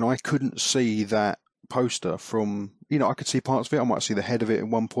 and I couldn't see that poster from, I could see parts of it. I might see the head of it in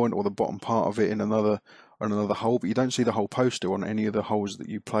one point or the bottom part of it in another hole, but you don't see the whole poster on any of the holes that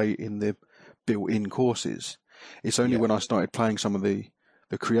you play in the built-in courses. It's only when I started playing some of the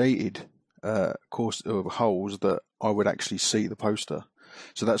created course holes that I would actually see the poster.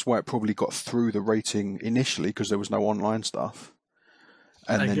 So that's why it probably got through the rating initially, because there was no online stuff,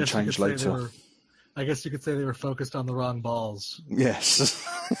 and then changed later. I guess you could say they were focused on the wrong balls. Yes.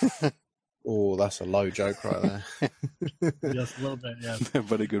 Oh, that's a low joke right there. Yes, a little bit, yeah.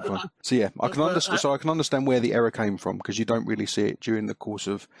 Very good one. So yeah, I can understand where the error came from, because you don't really see it during the course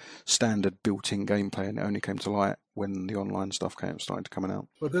of standard built-in gameplay, and it only came to light when the online stuff started coming out.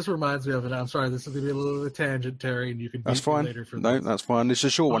 But this reminds me of it. I'm sorry, this is going to be a little bit of a tangent, Terry, and you can beat me later for this. That's fine. It's a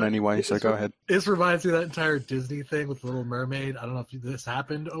short one anyway, so go ahead. This reminds me of that entire Disney thing with Little Mermaid. I don't know if this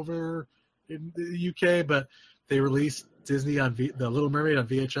happened over in the UK, but they released Disney on the Little Mermaid on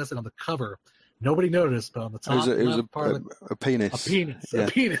VHS, and on the cover, nobody noticed, but on the top, it was part a penis. A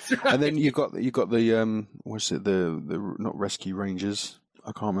penis. Right? And then you got the what's it, the not Rescue Rangers.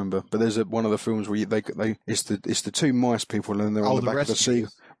 I can't remember, but there's one of the films where it's the two mice people, and they're on the back of the sea.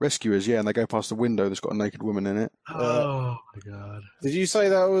 Rescuers, yeah, and they go past the window that's got a naked woman in it. Oh my god! Did you say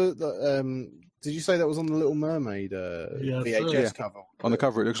that was? Did you say that was on the Little Mermaid VHS cover? On the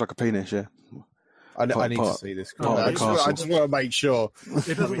cover, it looks like a penis. Yeah. I need to see this. I just want to make sure.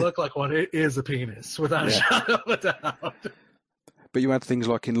 It doesn't look like one. It is a penis, without a shadow of a doubt. But you had things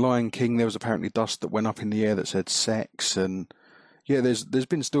like in Lion King, there was apparently dust that went up in the air that said sex, and yeah, there's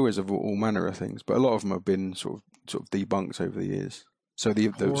been stories of all manner of things, but a lot of them have been sort of debunked over the years. So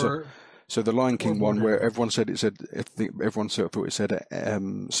the Lion King one, where everyone thought it said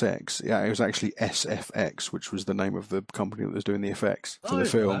sex. Yeah, it was actually SFX, which was the name of the company that was doing the effects for the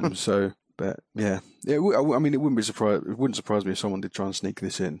film. That. So. But yeah, I mean, it wouldn't surprise me if someone did try and sneak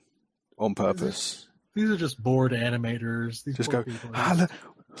this in on purpose. These are just bored animators. These just go, look,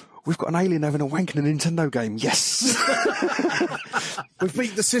 we've got an alien having a wank in a Nintendo game. Yes, we've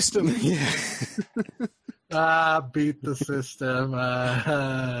beat the system. Yeah. Beat the system.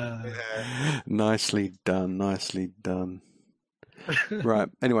 Nicely done. Right.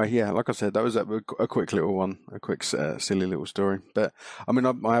 Anyway, yeah, like I said, that was a quick little one, a quick silly little story. But I mean,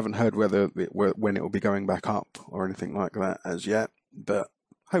 I haven't heard when it will be going back up or anything like that as yet. But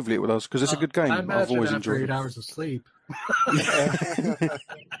hopefully it will, because it's a good game. I've always enjoyed 8 hours of sleep.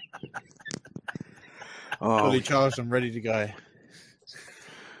 Fully charged and ready to go.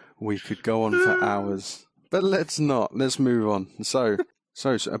 We could go on for hours, but let's not. Let's move on. So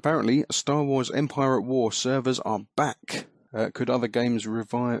apparently, Star Wars Empire at War servers are back. Could other games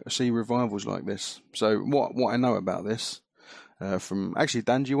see revivals like this? So what I know about this from actually,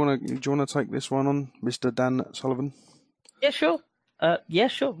 Dan, do you want to take this one on, Mr. Dan Sullivan? Yeah, sure.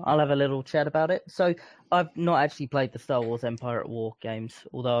 I'll have a little chat about it. So I've not actually played the Star Wars Empire at War games,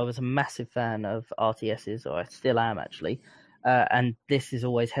 although I was a massive fan of RTSs, or I still am actually. And this is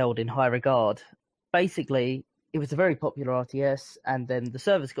always held in high regard. Basically, it was a very popular RTS, and then the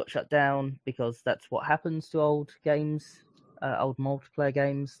servers got shut down because that's what happens to old games. Old multiplayer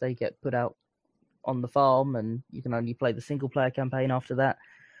games, they get put out on the farm, and you can only play the single player campaign after that.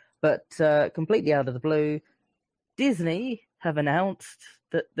 But completely out of the blue, Disney have announced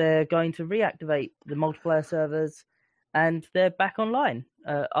that they're going to reactivate the multiplayer servers, and they're back online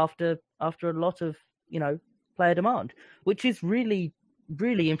after a lot of player demand, which is really,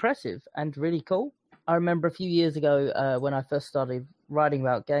 really impressive and really cool. I remember a few years ago when I first started writing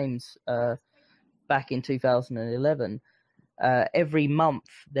about games back in 2011. Every month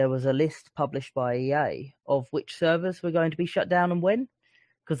there was a list published by EA of which servers were going to be shut down and when,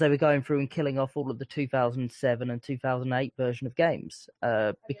 because they were going through and killing off all of the 2007 and 2008 version of games,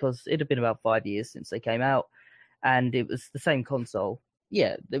 because it had been about 5 years since they came out, and it was the same console.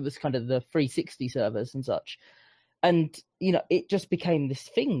 Yeah, it was kind of the 360 servers and such. And, it just became this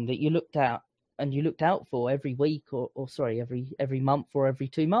thing that you looked at and you looked out for every week every month or every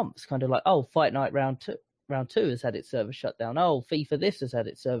 2 months, kind of like, oh, Fight Night Round 2 has had its server shut down. Oh, FIFA this has had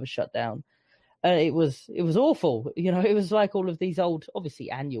its server shut down. And it was awful. It was like all of these old,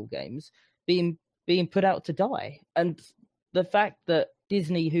 obviously annual games being put out to die. And the fact that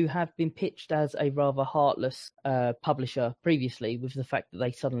Disney, who have been pitched as a rather heartless publisher previously, with the fact that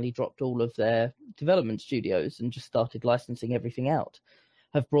they suddenly dropped all of their development studios and just started licensing everything out,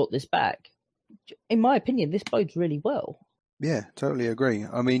 have brought this back. In my opinion, this bodes really well. Yeah, totally agree.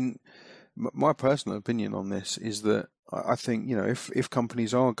 I mean, my personal opinion on this is that I think, if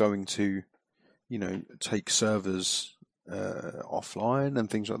companies are going to, take servers offline and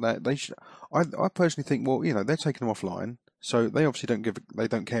things like that, they should. I personally think, well, they're taking them offline, so they obviously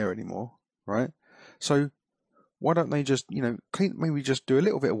don't care anymore, right? So why don't they just, maybe just do a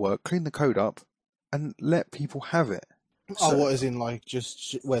little bit of work, clean the code up, and let people have it? Oh, what is in like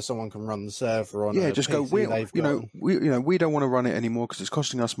just where someone can run the server on? Yeah, just PC go. We don't want to run it anymore because it's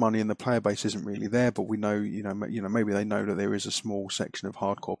costing us money and the player base isn't really there. But we know, maybe they know that there is a small section of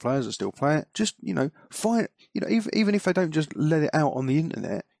hardcore players that still play it. Just, find, even if they don't just let it out on the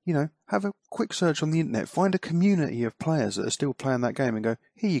internet, have a quick search on the internet, find a community of players that are still playing that game, and go,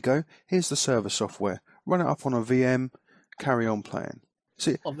 here you go, here's the server software, run it up on a VM, carry on playing.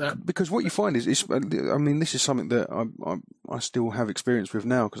 See, because what you find is, this is something that I still have experience with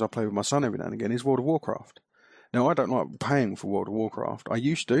now because I play with my son every now and again, is World of Warcraft. Now, I don't like paying for World of Warcraft. I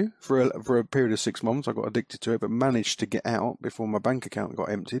used to, for a period of 6 months, I got addicted to it, but managed to get out before my bank account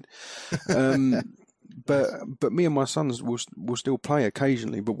got emptied. But me and my sons will still play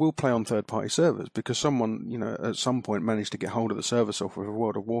occasionally, but we'll play on third-party servers because someone, at some point managed to get hold of the server software for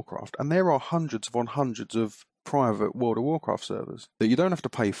World of Warcraft, and there are hundreds upon hundreds of private World of Warcraft servers that you don't have to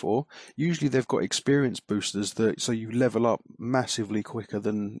pay for. Usually they've got experience boosters so you level up massively quicker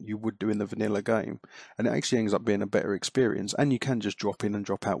than you would do in the vanilla game, and it actually ends up being a better experience, and you can just drop in and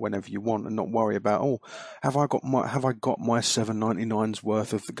drop out whenever you want and not worry about, have I got my $7.99's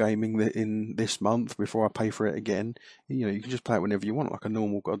worth of the gaming in this month before I pay for it again. You can just play it whenever you want, like a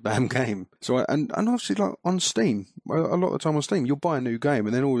normal goddamn game. So and obviously, like on Steam, a lot of the time on Steam you'll buy a new game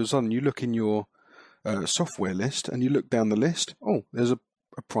and then all of a sudden you look in your software list and you look down the list, there's a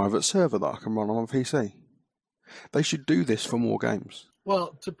private server that I can run on a PC. They should do this for more games.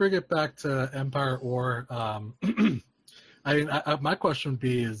 Well, to bring it back to Empire at War, my question would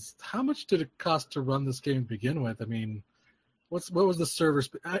be is how much did it cost to run this game to begin with? I mean, what was the server?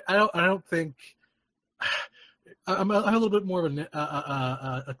 I don't think. I'm a little bit more of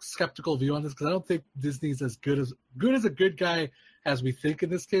a skeptical view on this because I don't think Disney's as good as a good guy as we think in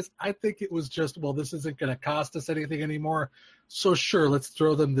this case. I think it was just, this isn't going to cost us anything anymore, so sure, let's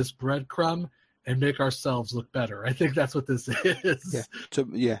throw them this breadcrumb and make ourselves look better. I think that's what this is.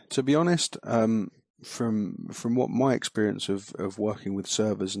 To be honest, from what my experience of working with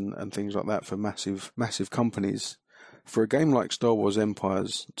servers and things like that for massive companies, for a game like Star Wars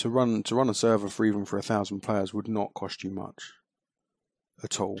Empires, to run a server for 1,000 players would not cost you much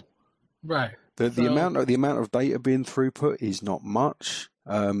at all. Right. The amount of data being throughput is not much,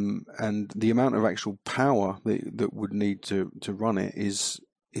 and the amount of actual power that would need to run it is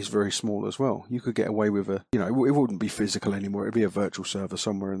very small as well. You could get away with it wouldn't be physical anymore. It'd be a virtual server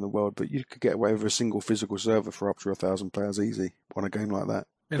somewhere in the world, but you could get away with a single physical server for up to 1,000 players easy on a game like that.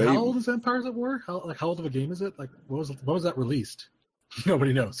 And how old is Empires at War? How old of a game is it? Like, what was that released?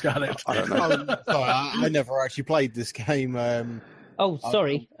 Nobody knows. Got it. I don't know. I never actually played this game.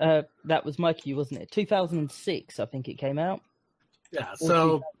 Sorry. That was Mikey, wasn't it? 2006, I think it came out. Yeah,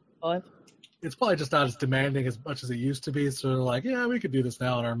 so it's probably just not as demanding as much as it used to be. So they're like, yeah, we could do this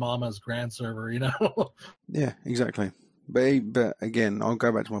now on our mama's grand server, Yeah, exactly. But again, I'll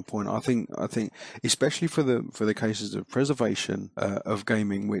go back to my point. I think, especially for the cases of preservation of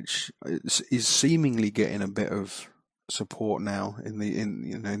gaming, which is seemingly getting a bit of support now in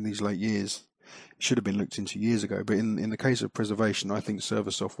these late years. It should have been looked into years ago. But in the case of preservation, I think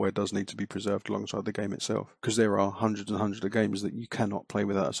server software does need to be preserved alongside the game itself, because there are hundreds and hundreds of games that you cannot play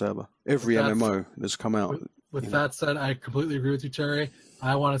without a server. Every MMO that's come out. With that said, I completely agree with you, Terry.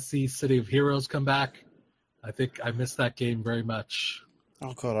 I want to see City of Heroes come back. I think I missed that game very much.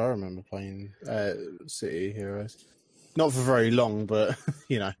 Oh God, I remember playing City Heroes. Not for very long, but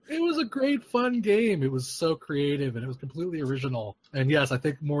It was a great, fun game. It was so creative and it was completely original. And yes, I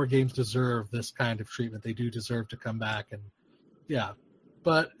think more games deserve this kind of treatment. They do deserve to come back, and yeah.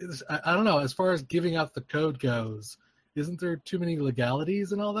 But I don't know. As far as giving out the code goes, isn't there too many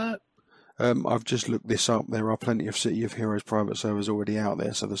legalities and all that? I've just looked this up. There are plenty of City of Heroes private servers already out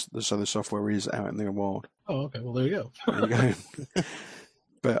there, so the software is out in the wild. Oh, okay. Well, there you go. There you go.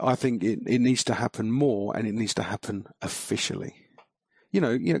 But I think it needs to happen more, and it needs to happen officially.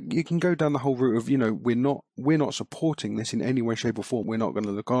 You can go down the whole route of we're not supporting this in any way, shape, or form. We're not going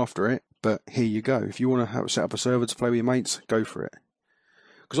to look after it. But here you go. If you want to set up a server to play with your mates, go for it.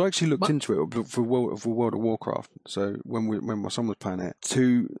 Because I actually looked into it for World of Warcraft. So when my son was playing it,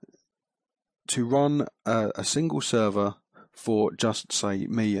 to run a single server for just say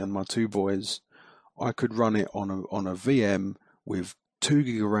me and my two boys, I could run it on a VM with 2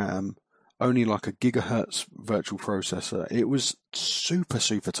 gig of RAM, only like a gigahertz virtual processor. It was super,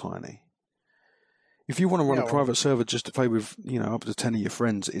 super tiny. If you want to run a private server just to play with, up to 10 of your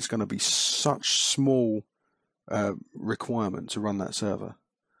friends, it's going to be such small requirement to run that server.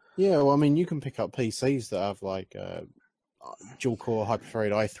 Yeah, well, I mean, you can pick up PCs that have like dual core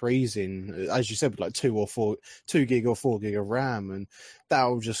Hyper-Thread i3s in, as you said, with like 2 gig or 4 gig of RAM, and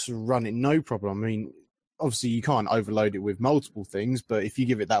that'll just run it no problem. I mean, obviously you can't overload it with multiple things, but if you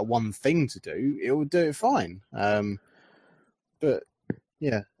give it that one thing to do, it will do it fine. But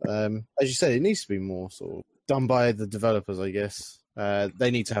yeah, as you said, it needs to be more sort of done by the developers, I guess.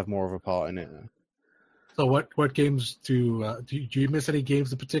 They need to have more of a part in it. So what games do you miss any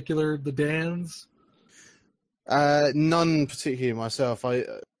games in particular, the Dans? None particularly myself. I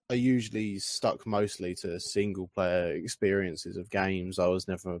usually stuck mostly to single player experiences of games. I was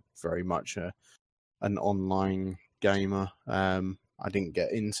never very much an online gamer. I didn't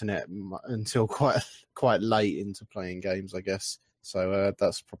get internet until quite late into playing games, I guess. So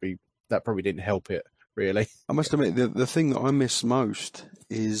that probably didn't help it really. I must admit, the thing that I miss most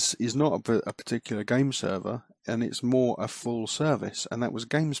is not a particular game server, and it's more a full service, and that was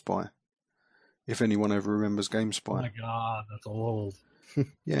GameSpy. If anyone ever remembers GameSpy. Oh my god, that's old.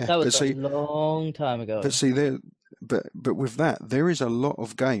 Yeah, that was a long time ago. But see, but with that, there is a lot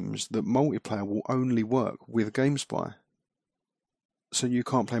of games that multiplayer will only work with GameSpy. So you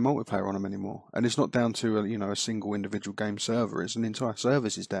can't play multiplayer on them anymore, and it's not down to a single individual game server. It's an entire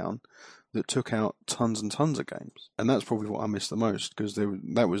service is down that took out tons and tons of games, and that's probably what I miss the most, because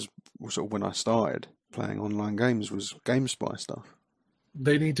that was sort of when I started playing online games, was GameSpy stuff.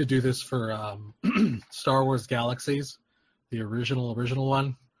 They need to do this for Star Wars Galaxies, the original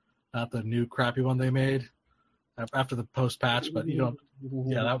one, not the new crappy one they made after the post patch. But yeah,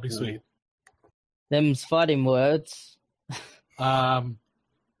 that would be sweet. Them's fighting words. What?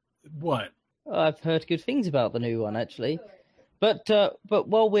 I've heard good things about the new one, actually. But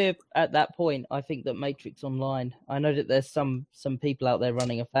while we're at that point, I think that Matrix Online, I know that there's some people out there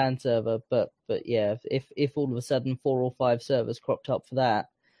running a fan server, but yeah, if all of a sudden 4 or 5 servers cropped up for that,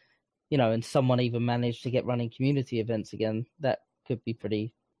 and someone even managed to get running community events again, that could be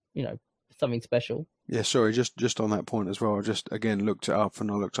pretty, something special. Yeah, sorry, just on that point as well, I just again looked it up, and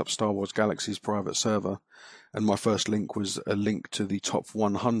I looked up Star Wars Galaxy's private server, and my first link was a link to the top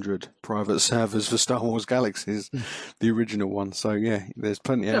 100 private servers for Star Wars Galaxies, the original one. So yeah, there's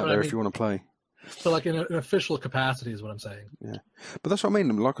plenty out there if you want to play. So like in an official capacity is what I'm saying. Yeah, but that's what I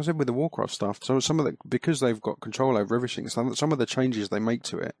mean. Like I said with the Warcraft stuff, so some of because they've got control over everything, some of the changes they make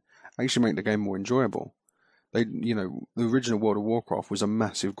to it actually make the game more enjoyable. The original World of Warcraft was a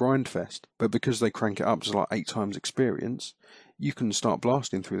massive grind fest, but because they crank it up to like 8 times experience, you can start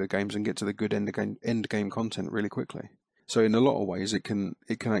blasting through the games and get to the good end game content really quickly. So in a lot of ways, it can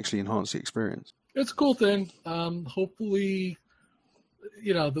actually enhance the experience. It's a cool thing. Hopefully,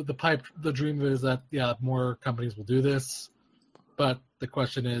 the dream is that more companies will do this, but the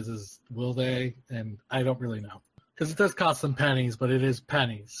question is will they? And I don't really know, because it does cost some pennies, but it is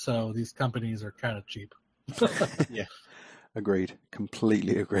pennies, so these companies are kind of cheap. Yeah, agreed.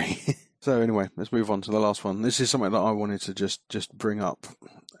 Completely agree. So anyway, let's move on to the last one. This is something that I wanted to just bring up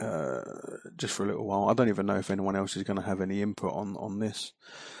just for a little while. I don't even know if anyone else is going to have any input on this,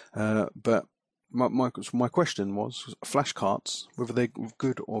 but my question was flashcards, whether they're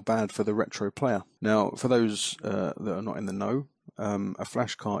good or bad for the retro player. Now, for those that are not in the know, a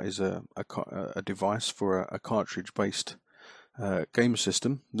flashcard is a device for a cartridge-based game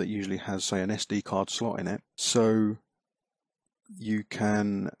system that usually has, say, an SD card slot in it. So you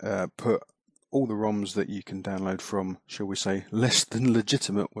can put all the ROMs that you can download from, shall we say, less than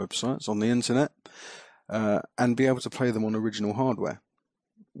legitimate websites on the internet, and be able to play them on original hardware,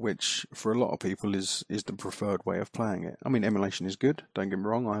 which for a lot of people is the preferred way of playing it. I mean, emulation is good, don't get me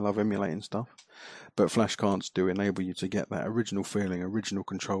wrong, I love emulating stuff, but flashcards do enable you to get that original feeling, original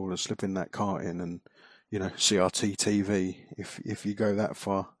controller, slipping that cart in, and CRT TV, if you go that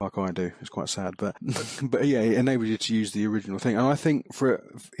far, like I do. It's quite sad, but yeah, it enables you to use the original thing. And I think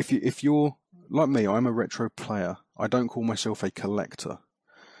if you're like me, I'm a retro player. I don't call myself a collector,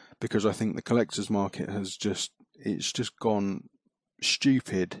 because I think the collector's market has just gone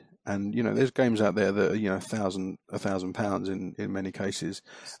stupid. And there's games out there that are £1,000 in many cases,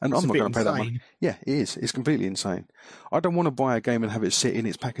 and I'm not going to pay that money. Yeah, it is. It's completely insane. I don't want to buy a game and have it sit in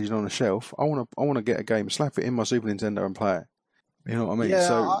its packaging on a shelf. I want to get a game, slap it in my Super Nintendo, and play it. You know what I mean? Yeah,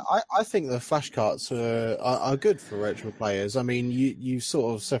 so I think the flashcards are good for retro players. I mean, you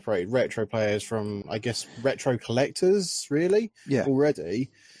sort of separate retro players from, I guess, retro collectors, really. Yeah. Already.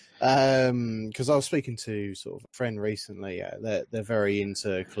 Because I was speaking to sort of a friend recently. They're very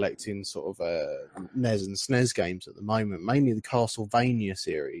into collecting sort of NES and SNES games at the moment, mainly the Castlevania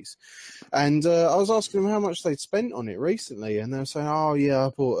series. And I was asking them how much they'd spent on it recently, and they were saying, "Oh yeah, I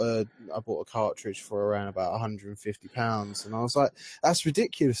bought a cartridge for around about £150." And I was like, "That's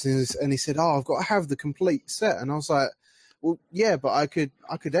ridiculous." And he said, "Oh, I've got to have the complete set." And I was like, Well, yeah, but I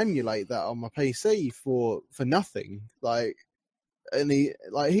could emulate that on my PC for nothing.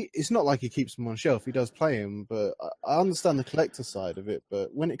 It's not like he keeps them on shelf. He does play them, but I understand the collector side of it.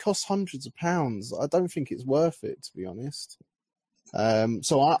 But when it costs hundreds of pounds, I don't think it's worth it, to be honest.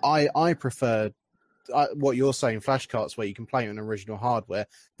 So I prefer what you're saying, flash carts where you can play it on original hardware.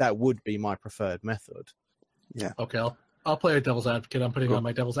 That would be my preferred method. Yeah. Okay, I'll play a devil's advocate. I'm putting on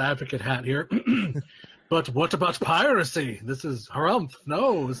my devil's advocate hat here. But what about piracy? This is harumph.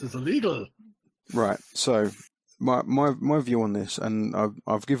 No, this is illegal. Right. So my view on this, and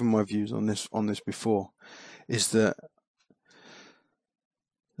I've given my views on this before, is that.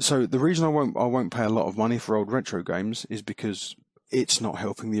 So the reason I won't pay a lot of money for old retro games is because it's not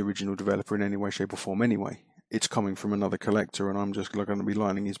helping the original developer in any way, shape, or form. Anyway, it's coming from another collector, and I'm just going to be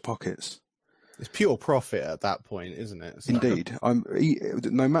lining his pockets. It's pure profit at that point, isn't it? So. Indeed.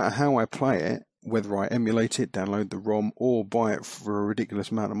 No matter how I play it, whether I emulate it, download the ROM, or buy it for a ridiculous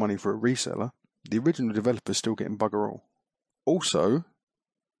amount of money for a reseller, the original developer's still getting bugger all. Also,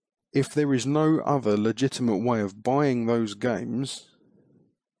 if there is no other legitimate way of buying those games,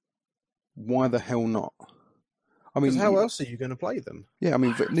 why the hell not? I mean, how else are you going to play them? Yeah, I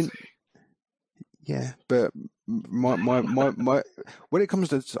mean, yeah, but my when it comes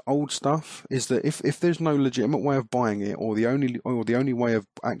to old stuff, is that if there's no legitimate way of buying it, or the only way of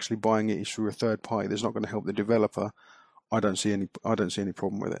actually buying it is through a third party that's not going to help the developer, I don't see any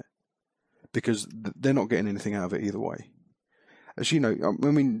problem with it, because they're not getting anything out of it either way. As you know,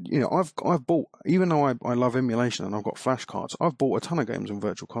 I mean, I've bought, even though I love emulation and I've got flash cards, I've bought a ton of games on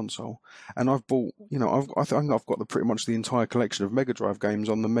Virtual Console, and I've bought, I think I've got pretty much the entire collection of Mega Drive games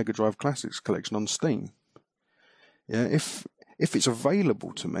on the Mega Drive Classics collection on Steam. Yeah, if it's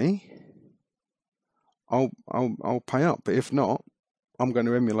available to me, I'll pay up, but if not, I'm going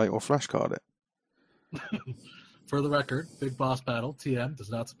to emulate or flash card it. For the record, Big Boss Battle TM does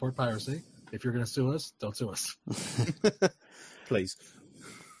not support piracy. If you're going to sue us, don't sue us. Please.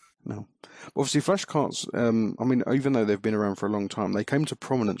 No. Obviously, flash carts, I mean, even though they've been around for a long time, they came to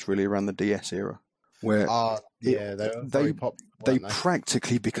prominence really around the DS era, where they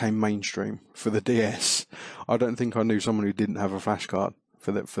practically became mainstream for the DS. I don't think I knew someone who didn't have a flash card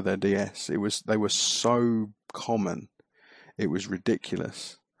for their DS. They were so common, it was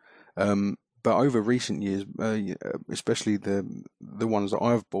ridiculous. But over recent years, especially the ones that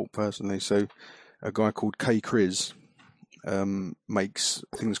I've bought personally, so a guy called K. Kriz makes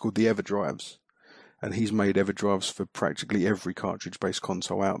things called the EverDrives, and he's made EverDrives for practically every cartridge-based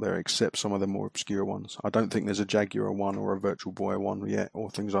console out there, except some of the more obscure ones. I don't think there's a Jaguar one or a Virtual Boy one yet, or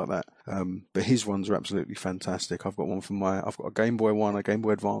things like that. But his ones are absolutely fantastic. I've got one I've got a Game Boy one, a Game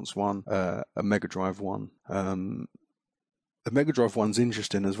Boy Advance one, a Mega Drive one. The Mega Drive one's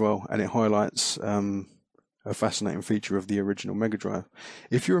interesting as well, and it highlights a fascinating feature of the original Mega Drive.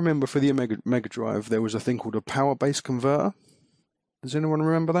 If you remember, for the Mega Drive, there was a thing called a power-based converter. Does anyone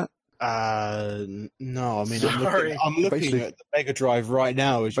remember that? No. I mean, I'm looking at the Mega Drive right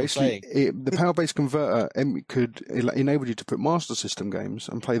now, as you're saying. The power-based converter could enable you to put Master System games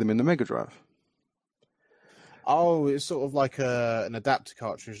and play them in the Mega Drive. Oh, it's sort of like an adapter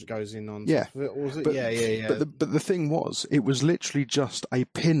cartridge that goes in on top of it, or was it? Yeah. But the thing was, it was literally just a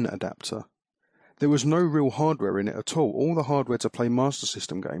pin adapter. There was no real hardware in it at all. All the hardware to play Master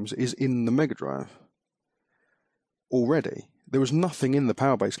System games is in the Mega Drive already. There was nothing in the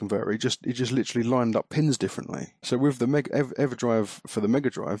power-based converter. It just literally lined up pins differently. So with the EverDrive for the Mega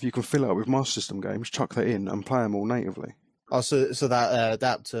Drive, you can fill it up with Master System games, chuck that in, and play them all natively. Oh, so that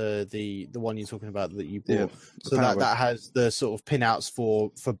adapter, the one you're talking about that you bought, so that has the sort of pinouts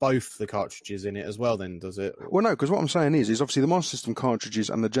for both the cartridges in it as well, then, does it? Well, no, because what I'm saying is obviously the Master System cartridges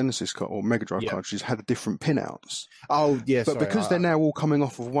and the Genesis or Mega Drive cartridges had different pinouts. Oh, yes. But because they're now all coming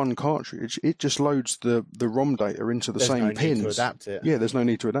off of one cartridge, it just loads the ROM data into the same pins. Need to adapt it. Yeah, there's no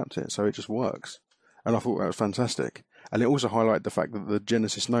need to adapt it, so it just works. And I thought that was fantastic. And it also highlighted the fact that the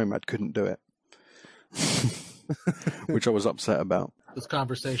Genesis Nomad couldn't do it. Which I was upset about. This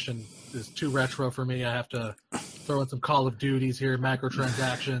conversation is too retro for me. I have to throw in some Call of Duties here,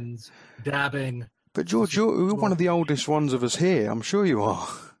 microtransactions, dabbing. But George, you're one of the oldest ones of us here. I'm sure you are.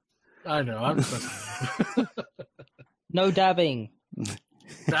 I know. I'm just No dabbing.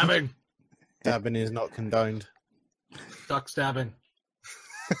 Dabbing. Dabbing is not condoned. Duck stabbing.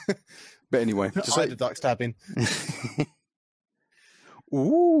 But anyway, to say the duck stabbing.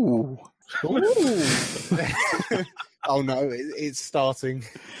 Ooh. Oh no, it's starting.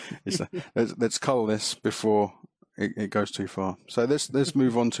 Let's cull this before it goes too far. So let's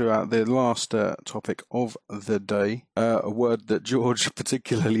move on to the last topic of the day. A word that George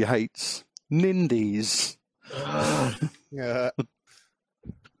particularly hates: Nindies. Yeah.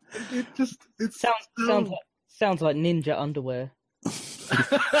 It sounds like ninja underwear.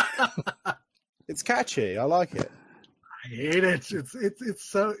 It's catchy. I like it. I hate it.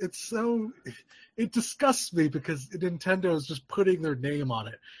 It disgusts me because Nintendo is just putting their name on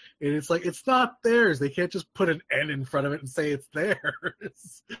it. And it's like, it's not theirs. They can't just put an N in front of it and say it's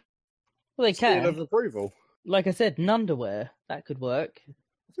theirs. Well, they Seal can. of approval. Like I said, nunderwear. That could work.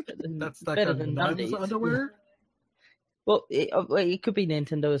 That's like better a than nun's Nundies. underwear? Well, it could be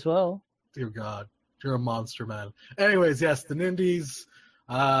Nintendo as well. Dear God, you're a monster, man. Anyways, yes, the Nindies.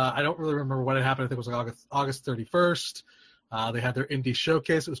 I don't really remember when it happened. I think it was like August 31st. They had their indie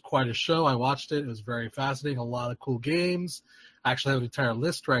showcase. It was quite a show. I watched it. It was very fascinating. A lot of cool games. I actually have an entire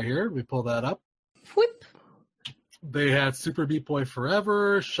list right here. Let me pull that up. Whip. They had Super Meat Boy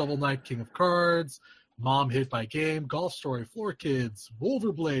Forever, Shovel Knight King of Cards, Mom Hit by Game, Golf Story, Floor Kids,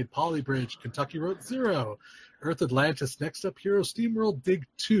 Wolverblade, Polybridge, Kentucky Road Zero, Earth Atlantis, Next Up Hero, SteamWorld Dig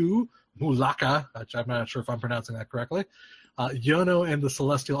 2, Mulaka, which I'm not sure if I'm pronouncing that correctly, Yono and the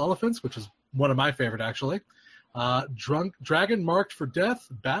Celestial Elephants, which is one of my favorite, actually, Dragon Marked for Death,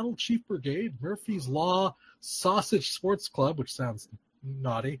 Battle Chief Brigade, Murphy's Law, Sausage Sports Club, which sounds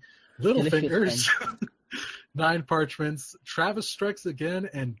naughty, Little Fingers, Nine Parchments, Travis Strikes Again,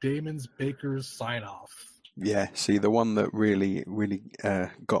 and Damon's Baker's Sign Off. Yeah, see, the one that really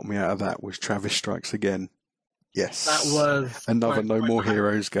got me out of that was Travis Strikes Again. Yes. That was another No More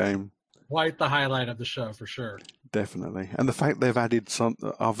Heroes game. Quite the highlight of the show, for sure. Definitely. And the fact they've added some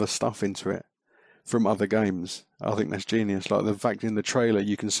other stuff into it from other games, I think that's genius. Like the fact in the trailer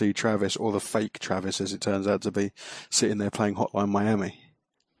you can see Travis, or the fake Travis as it turns out to be, sitting there playing Hotline Miami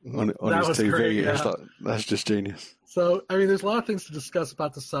on his TV. Great, yeah. It's like, that's just genius. So, I mean, there's a lot of things to discuss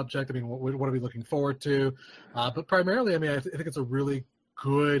about the subject. I mean, what are we looking forward to? But primarily, I mean, I think it's a really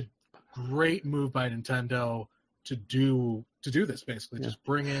great move by Nintendo to do this, basically. Yeah. Just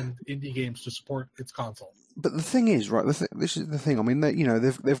bring in indie games to support its console. But the thing is, right, this is the thing. I mean,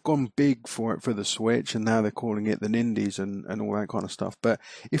 they've gone big for it for the Switch, and now they're calling it the Nindies and all that kind of stuff. But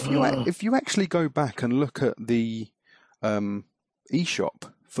if you actually go back and look at the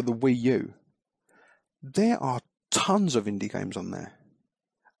eShop for the Wii U, there are tons of indie games on there.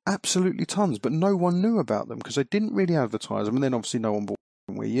 Absolutely tons, but no one knew about them because they didn't really advertise them, and then obviously no one bought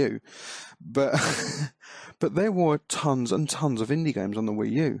Wii U. But there were tons and tons of indie games on the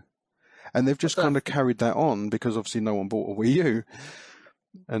Wii U. And they've just kind of carried that on because obviously no one bought a Wii U.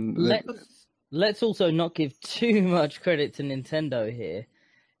 And let's also not give too much credit to Nintendo here,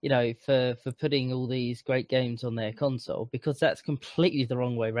 for putting all these great games on their console, because that's completely the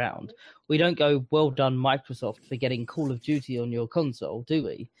wrong way round. We don't go, well done Microsoft for getting Call of Duty on your console, do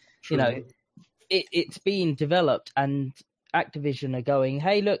we? True. It's being developed, and Activision are going,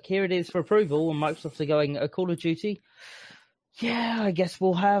 hey, look, here it is for approval, and Microsoft are going, a Call of Duty? Yeah, I guess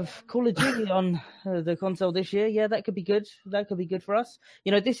we'll have Call of Duty on the console this year. Yeah, that could be good. That could be good for us.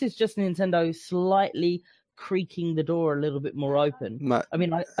 This is just Nintendo slightly creaking the door a little bit more open. I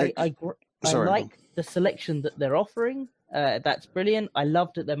mean, I like the selection that they're offering. That's brilliant. I love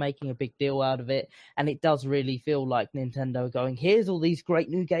that they're making a big deal out of it. And it does really feel like Nintendo going, here's all these great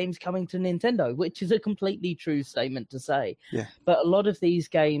new games coming to Nintendo, which is a completely true statement to say. Yeah. But a lot of these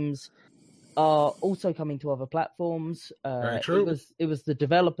games are also coming to other platforms. Very true. It was the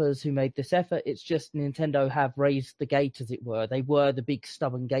developers who made this effort. It's just Nintendo have raised the gate, as it were. They were the big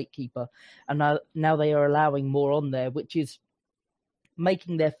stubborn gatekeeper, and now they are allowing more on there, which is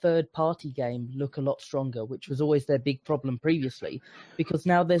making their third-party game look a lot stronger, which was always their big problem previously, because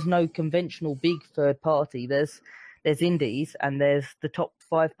now there's no conventional big third-party. There's indies and there's the top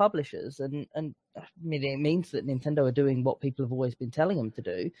 5 publishers, and I mean, it means that Nintendo are doing what people have always been telling them to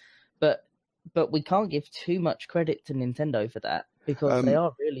do, but we can't give too much credit to Nintendo for that, because they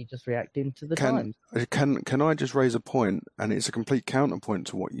are really just reacting to the times. Can I just raise a point, and it's a complete counterpoint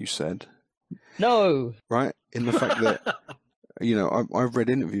to what you said? No. Right? In the fact that, I've read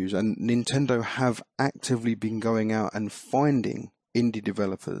interviews, and Nintendo have actively been going out and finding indie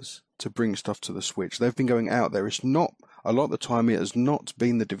developers to bring stuff to the Switch. They've been going out there. It's not, a lot of the time, it has not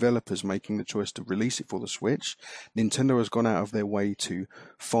been the developers making the choice to release it for the Switch. Nintendo has gone out of their way to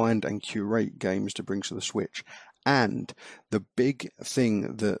find and curate games to bring to the Switch. And the big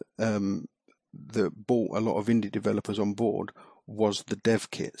thing that brought a lot of indie developers on board was the dev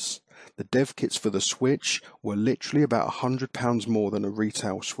kits. The dev kits for the Switch were literally about £100 more than a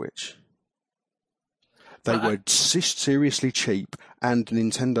retail Switch. They were seriously cheap, and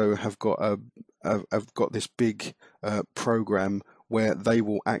Nintendo have got this big program where they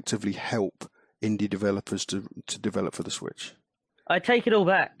will actively help indie developers to develop for the Switch. I take it all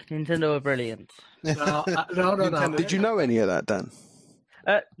back. Nintendo are brilliant. No. Did you know any of that, Dan?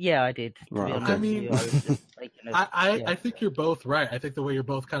 Yeah, I did. To Right, be okay. honest with you, I was just making a, I think you're both right. I think the way you're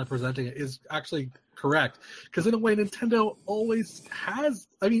both kind of presenting it is actually correct. Because in a way, Nintendo always has,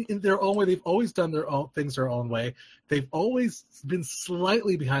 I mean, in their own way, they've always done their own things their own way. They've always been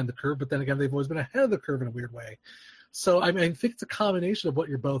slightly behind the curve, but then again, they've always been ahead of the curve in a weird way. So, I mean, I think it's a combination of what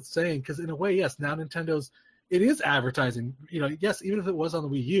you're both saying. Because in a way, yes, now it is advertising. You know, yes, even if it was on the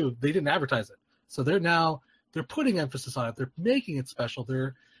Wii U, they didn't advertise it. So they're putting emphasis on it. They're making it special.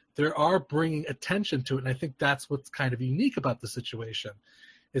 They are bringing attention to it, and I think that's what's kind of unique about the situation,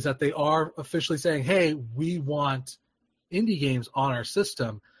 is that they are officially saying, "Hey, we want indie games on our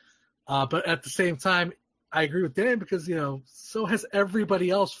system," but at the same time, I agree with Dan because so has everybody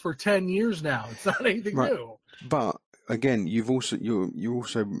else for 10 years now. It's not anything new. But again, you're also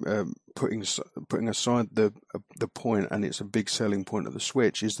putting aside the point, and it's a big selling point of the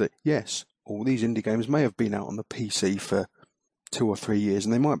Switch, is that yes, all these indie games may have been out on the PC for 2 or 3 years,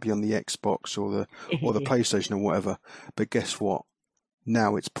 and they might be on the Xbox or the PlayStation or whatever. But guess what?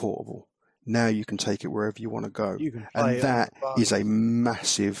 Now it's portable. Now you can take it wherever you want to go, and that is a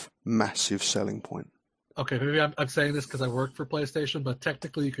massive, massive selling point. Okay, maybe I'm saying this because I work for PlayStation, but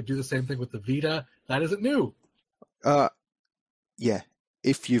technically you could do the same thing with the Vita. That isn't new. Yeah,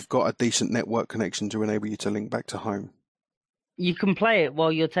 if you've got a decent network connection to enable you to link back to home. You can play it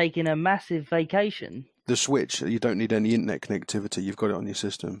while you're taking a massive vacation. The Switch, you don't need any internet connectivity. You've got it on your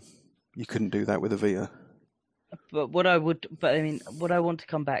system. You couldn't do that with a Vita. But what I want to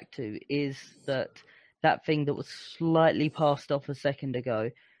come back to is that thing that was slightly passed off a second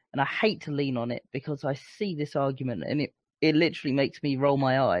ago, and I hate to lean on it because I see this argument and it literally makes me roll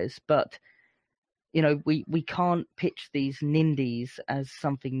my eyes. But we can't pitch these nindies as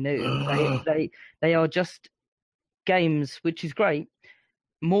something new. They are just games, which is great.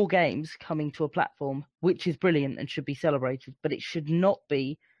 More games coming to a platform, which is brilliant and should be celebrated, but it should not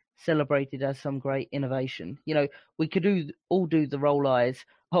be celebrated as some great innovation. We could all do the roll eyes.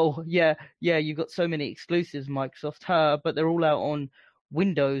 Oh, yeah, you've got so many exclusives, Microsoft, but they're all out on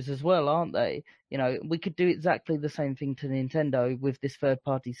Windows as well, aren't they? We could do exactly the same thing to Nintendo with this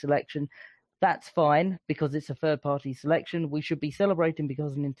third-party selection. That's fine because it's a third-party selection. We should be celebrating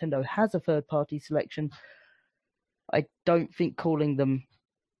because Nintendo has a third-party selection. I don't think calling them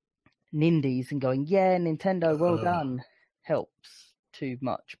nindies and going, yeah, Nintendo, well done, helps too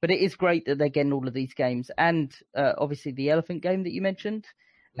much. But it is great that they're getting all of these games, and obviously the Elephant game that you mentioned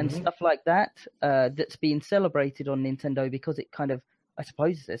and stuff like that, that's being celebrated on Nintendo because it kind of, I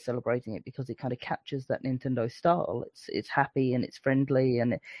suppose they're celebrating it because it kind of captures that Nintendo style. It's happy and it's friendly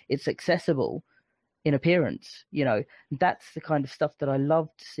and it's accessible in appearance. That's the kind of stuff that I love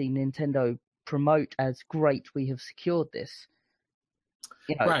to see Nintendo promote as great. We have secured this.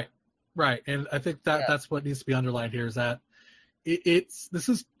 Right, and I think that's what needs to be underlined here is that this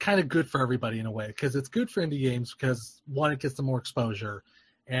is kind of good for everybody in a way because it's good for indie games because one, it gets them more exposure,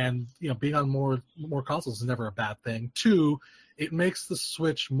 and being on more consoles is never a bad thing. Two, it makes the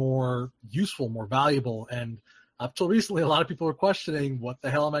Switch more useful, more valuable, and up till recently, a lot of people were questioning what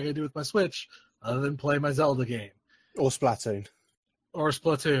the hell am I going to do with my Switch other than play my Zelda game or Splatoon, or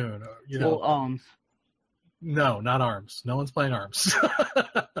ARMS. No, not ARMS. No one's playing ARMS.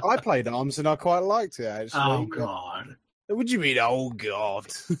 I played ARMS and I quite liked it, actually. Oh, God. What do you mean, oh, God?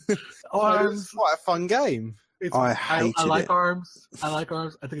 ARMS. It's quite a fun game. I hated I like it. ARMS. I like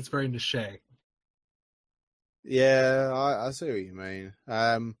ARMS. I think it's very niche. Yeah, I see what you mean.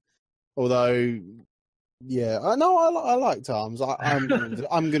 Although, yeah, I liked ARMS. I'm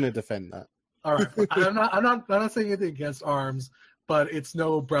going to defend that. All right. I'm not saying anything against ARMS, but it's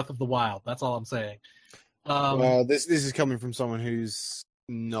no Breath of the Wild. That's all I'm saying. Well, this is coming from someone who's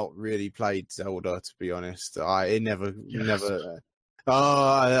not really played Zelda, to be honest. I never.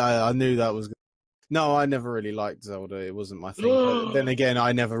 I knew that was. No, I never really liked Zelda. It wasn't my thing. But then again,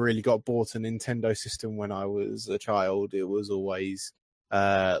 I never really got bought a Nintendo system when I was a child. It was always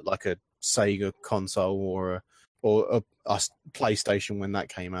like a Sega console or a PlayStation when that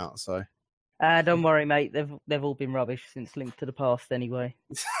came out. So. Don't worry, mate. They've all been rubbish since Link to the Past, anyway.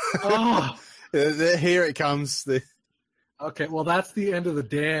 Oh. Here it comes. Okay, well, that's the end of the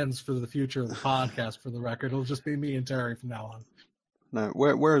Dans for the future of the podcast, for the record. It'll just be me and Terry from now on. No,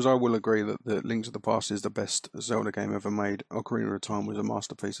 whereas I will agree that the Link to the Past is the best Zelda game ever made, Ocarina of Time was a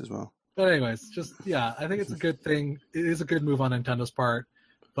masterpiece as well. But anyways, I think it's a good thing. It is a good move on Nintendo's part.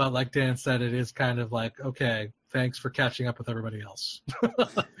 But like Dan said, it is kind of like, okay, thanks for catching up with everybody else.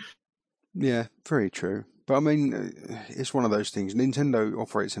 Yeah, very true. But I mean, it's one of those things. Nintendo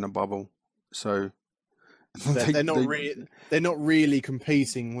operates in a bubble. So They're not really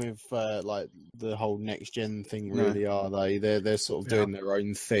competing with like the whole next gen thing, really, are they? They're sort of doing their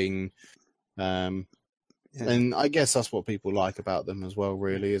own thing, and I guess that's what people like about them as well,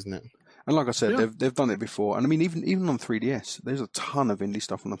 really, isn't it? And like I said, they've done it before, and I mean even on 3DS, there's a ton of indie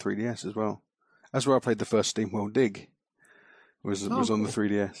stuff on the 3DS as well. That's where I played the first SteamWorld Dig. Was on the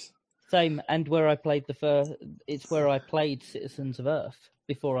 3DS. Same, and where I played it's where I played Citizens of Earth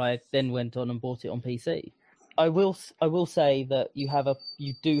before I then went on and bought it on PC. I will say that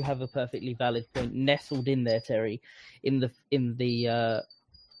you do have a perfectly valid point nestled in there, Terry, in the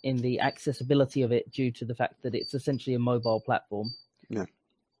accessibility of it due to the fact that it's essentially a mobile platform. Yeah.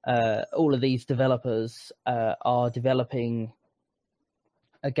 All of these developers are developing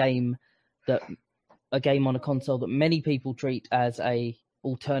a game on a console that many people treat as a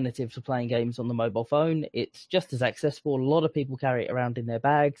alternative to playing games on the mobile phone. It's just as accessible. A lot of people carry it around in their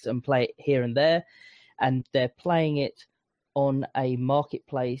bags and play it here and there, and they're playing it on a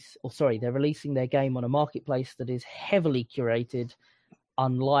marketplace, they're releasing their game on a marketplace that is heavily curated,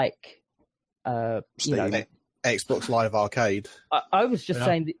 unlike Xbox Live Arcade. I was just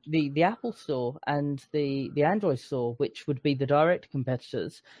saying the Apple Store and the Android Store, which would be the direct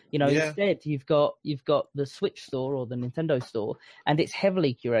competitors. Instead you've got the Switch Store or the Nintendo Store, and it's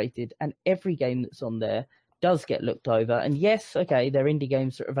heavily curated, and every game that's on there does get looked over. And yes, okay, they're indie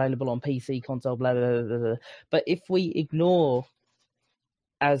games that are available on PC, console, blah blah blah blah. But if we ignore,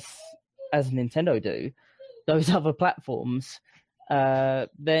 as Nintendo do, those other platforms,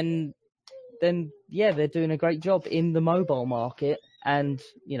 then they're doing a great job in the mobile market, and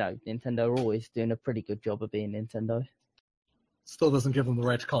Nintendo are always doing a pretty good job of being Nintendo. Still doesn't give them the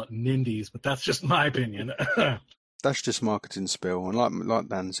right to call it Nindies, but that's just my opinion. That's just marketing spill, and like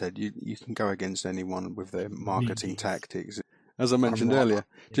Dan said, you can go against anyone with their marketing tactics. As I mentioned earlier,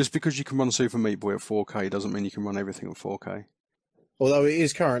 just because you can run Super Meat Boy at 4K doesn't mean you can run everything at 4K. Although it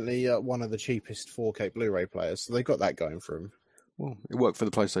is currently one of the cheapest 4K Blu-ray players, so they've got that going for them. Well, it worked for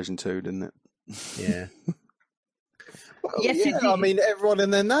the PlayStation 2, didn't it? Yeah. Well, yes, I mean, everyone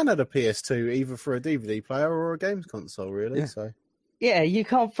and their nan had a PS2, either for a DVD player or a games console, really. Yeah. So. Yeah, you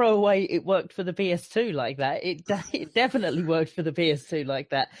can't throw away it worked for the PS2 like that. It definitely worked for the PS2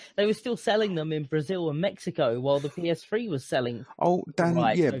 like that. They were still selling them in Brazil and Mexico while the PS3 was selling. Oh, Dan,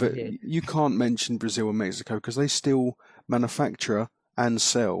 but here. You can't mention Brazil and Mexico because they still manufacture and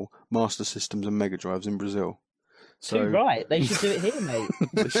sell Master Systems and Mega Drives in Brazil. So... Too right. They should do it here, mate.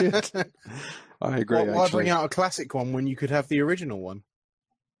 They should. I agree. Why bring out a classic one when you could have the original one?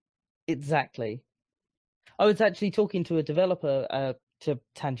 Exactly. I was actually talking to a developer, to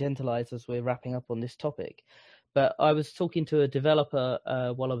tangentialize as we're wrapping up on this topic, but I was talking to a developer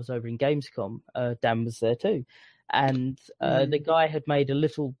while I was over in Gamescom. Dan was there too, and the guy had made a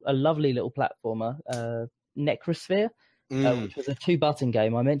lovely little platformer, Necrosphere, which was a 2-button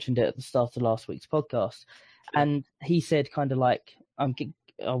game. I mentioned it at the start of last week's podcast, and he said kind of like,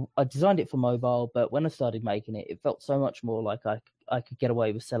 I designed it for mobile, but when I started making it, it felt so much more like I could get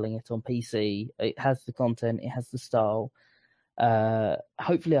away with selling it on PC. It has the content, it has the style.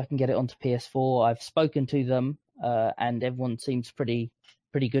 Hopefully I can get it onto PS4. I've spoken to them, and everyone seems pretty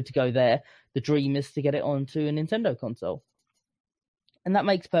good to go there. The dream is to get it onto a Nintendo console. And that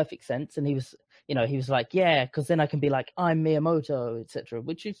makes perfect sense. And he was like, yeah, because then I can be like, I'm Miyamoto, etc.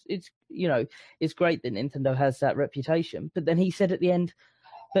 Which is, it's great that Nintendo has that reputation. But then he said at the end,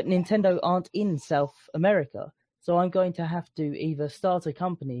 but Nintendo aren't in South America. So I'm going to have to either start a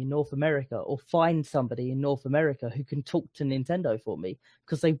company in North America or find somebody in North America who can talk to Nintendo for me,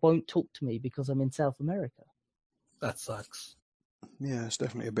 because they won't talk to me because I'm in South America. That sucks. Yeah, it's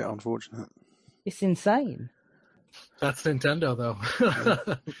definitely a bit unfortunate. It's insane. That's Nintendo,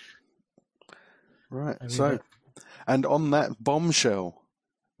 though. Right. And on that bombshell,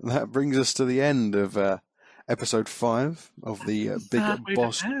 that brings us to the end of episode 5 of the Big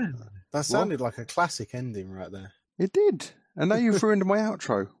Boss. That sounded like a classic ending right there. It did. And now you've ruined my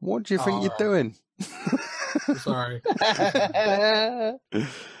outro. What do you think you're doing? Sorry.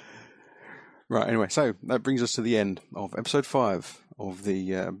 Right, anyway, so that brings us to the end of episode 5 of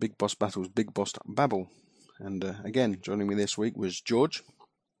the Big Boss Battles, Big Boss Babble. And again, joining me this week was George.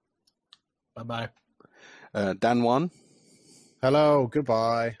 Bye-bye. Dan 1. Hello,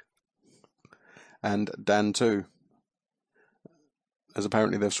 goodbye. And Dan 2. As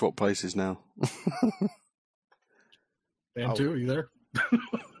apparently they've swapped places now. Dan 2, are you there?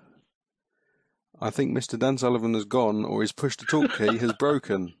 I think Mr. Dan Sullivan has gone, or his push-to-talk key has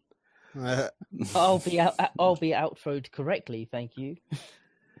broken. I'll be outroed correctly, thank you.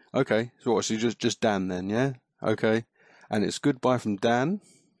 Okay, so what? So just Dan then, yeah? Okay, and it's goodbye from Dan.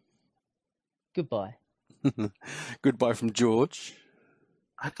 Goodbye. Goodbye from George.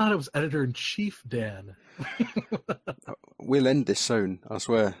 I thought it was editor-in-chief Dan. We'll end this soon, I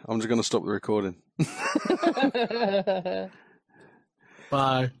swear. I'm just going to stop the recording.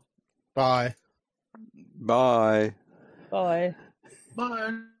 Bye. Bye. Bye. Bye.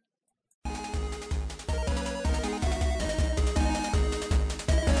 Bye.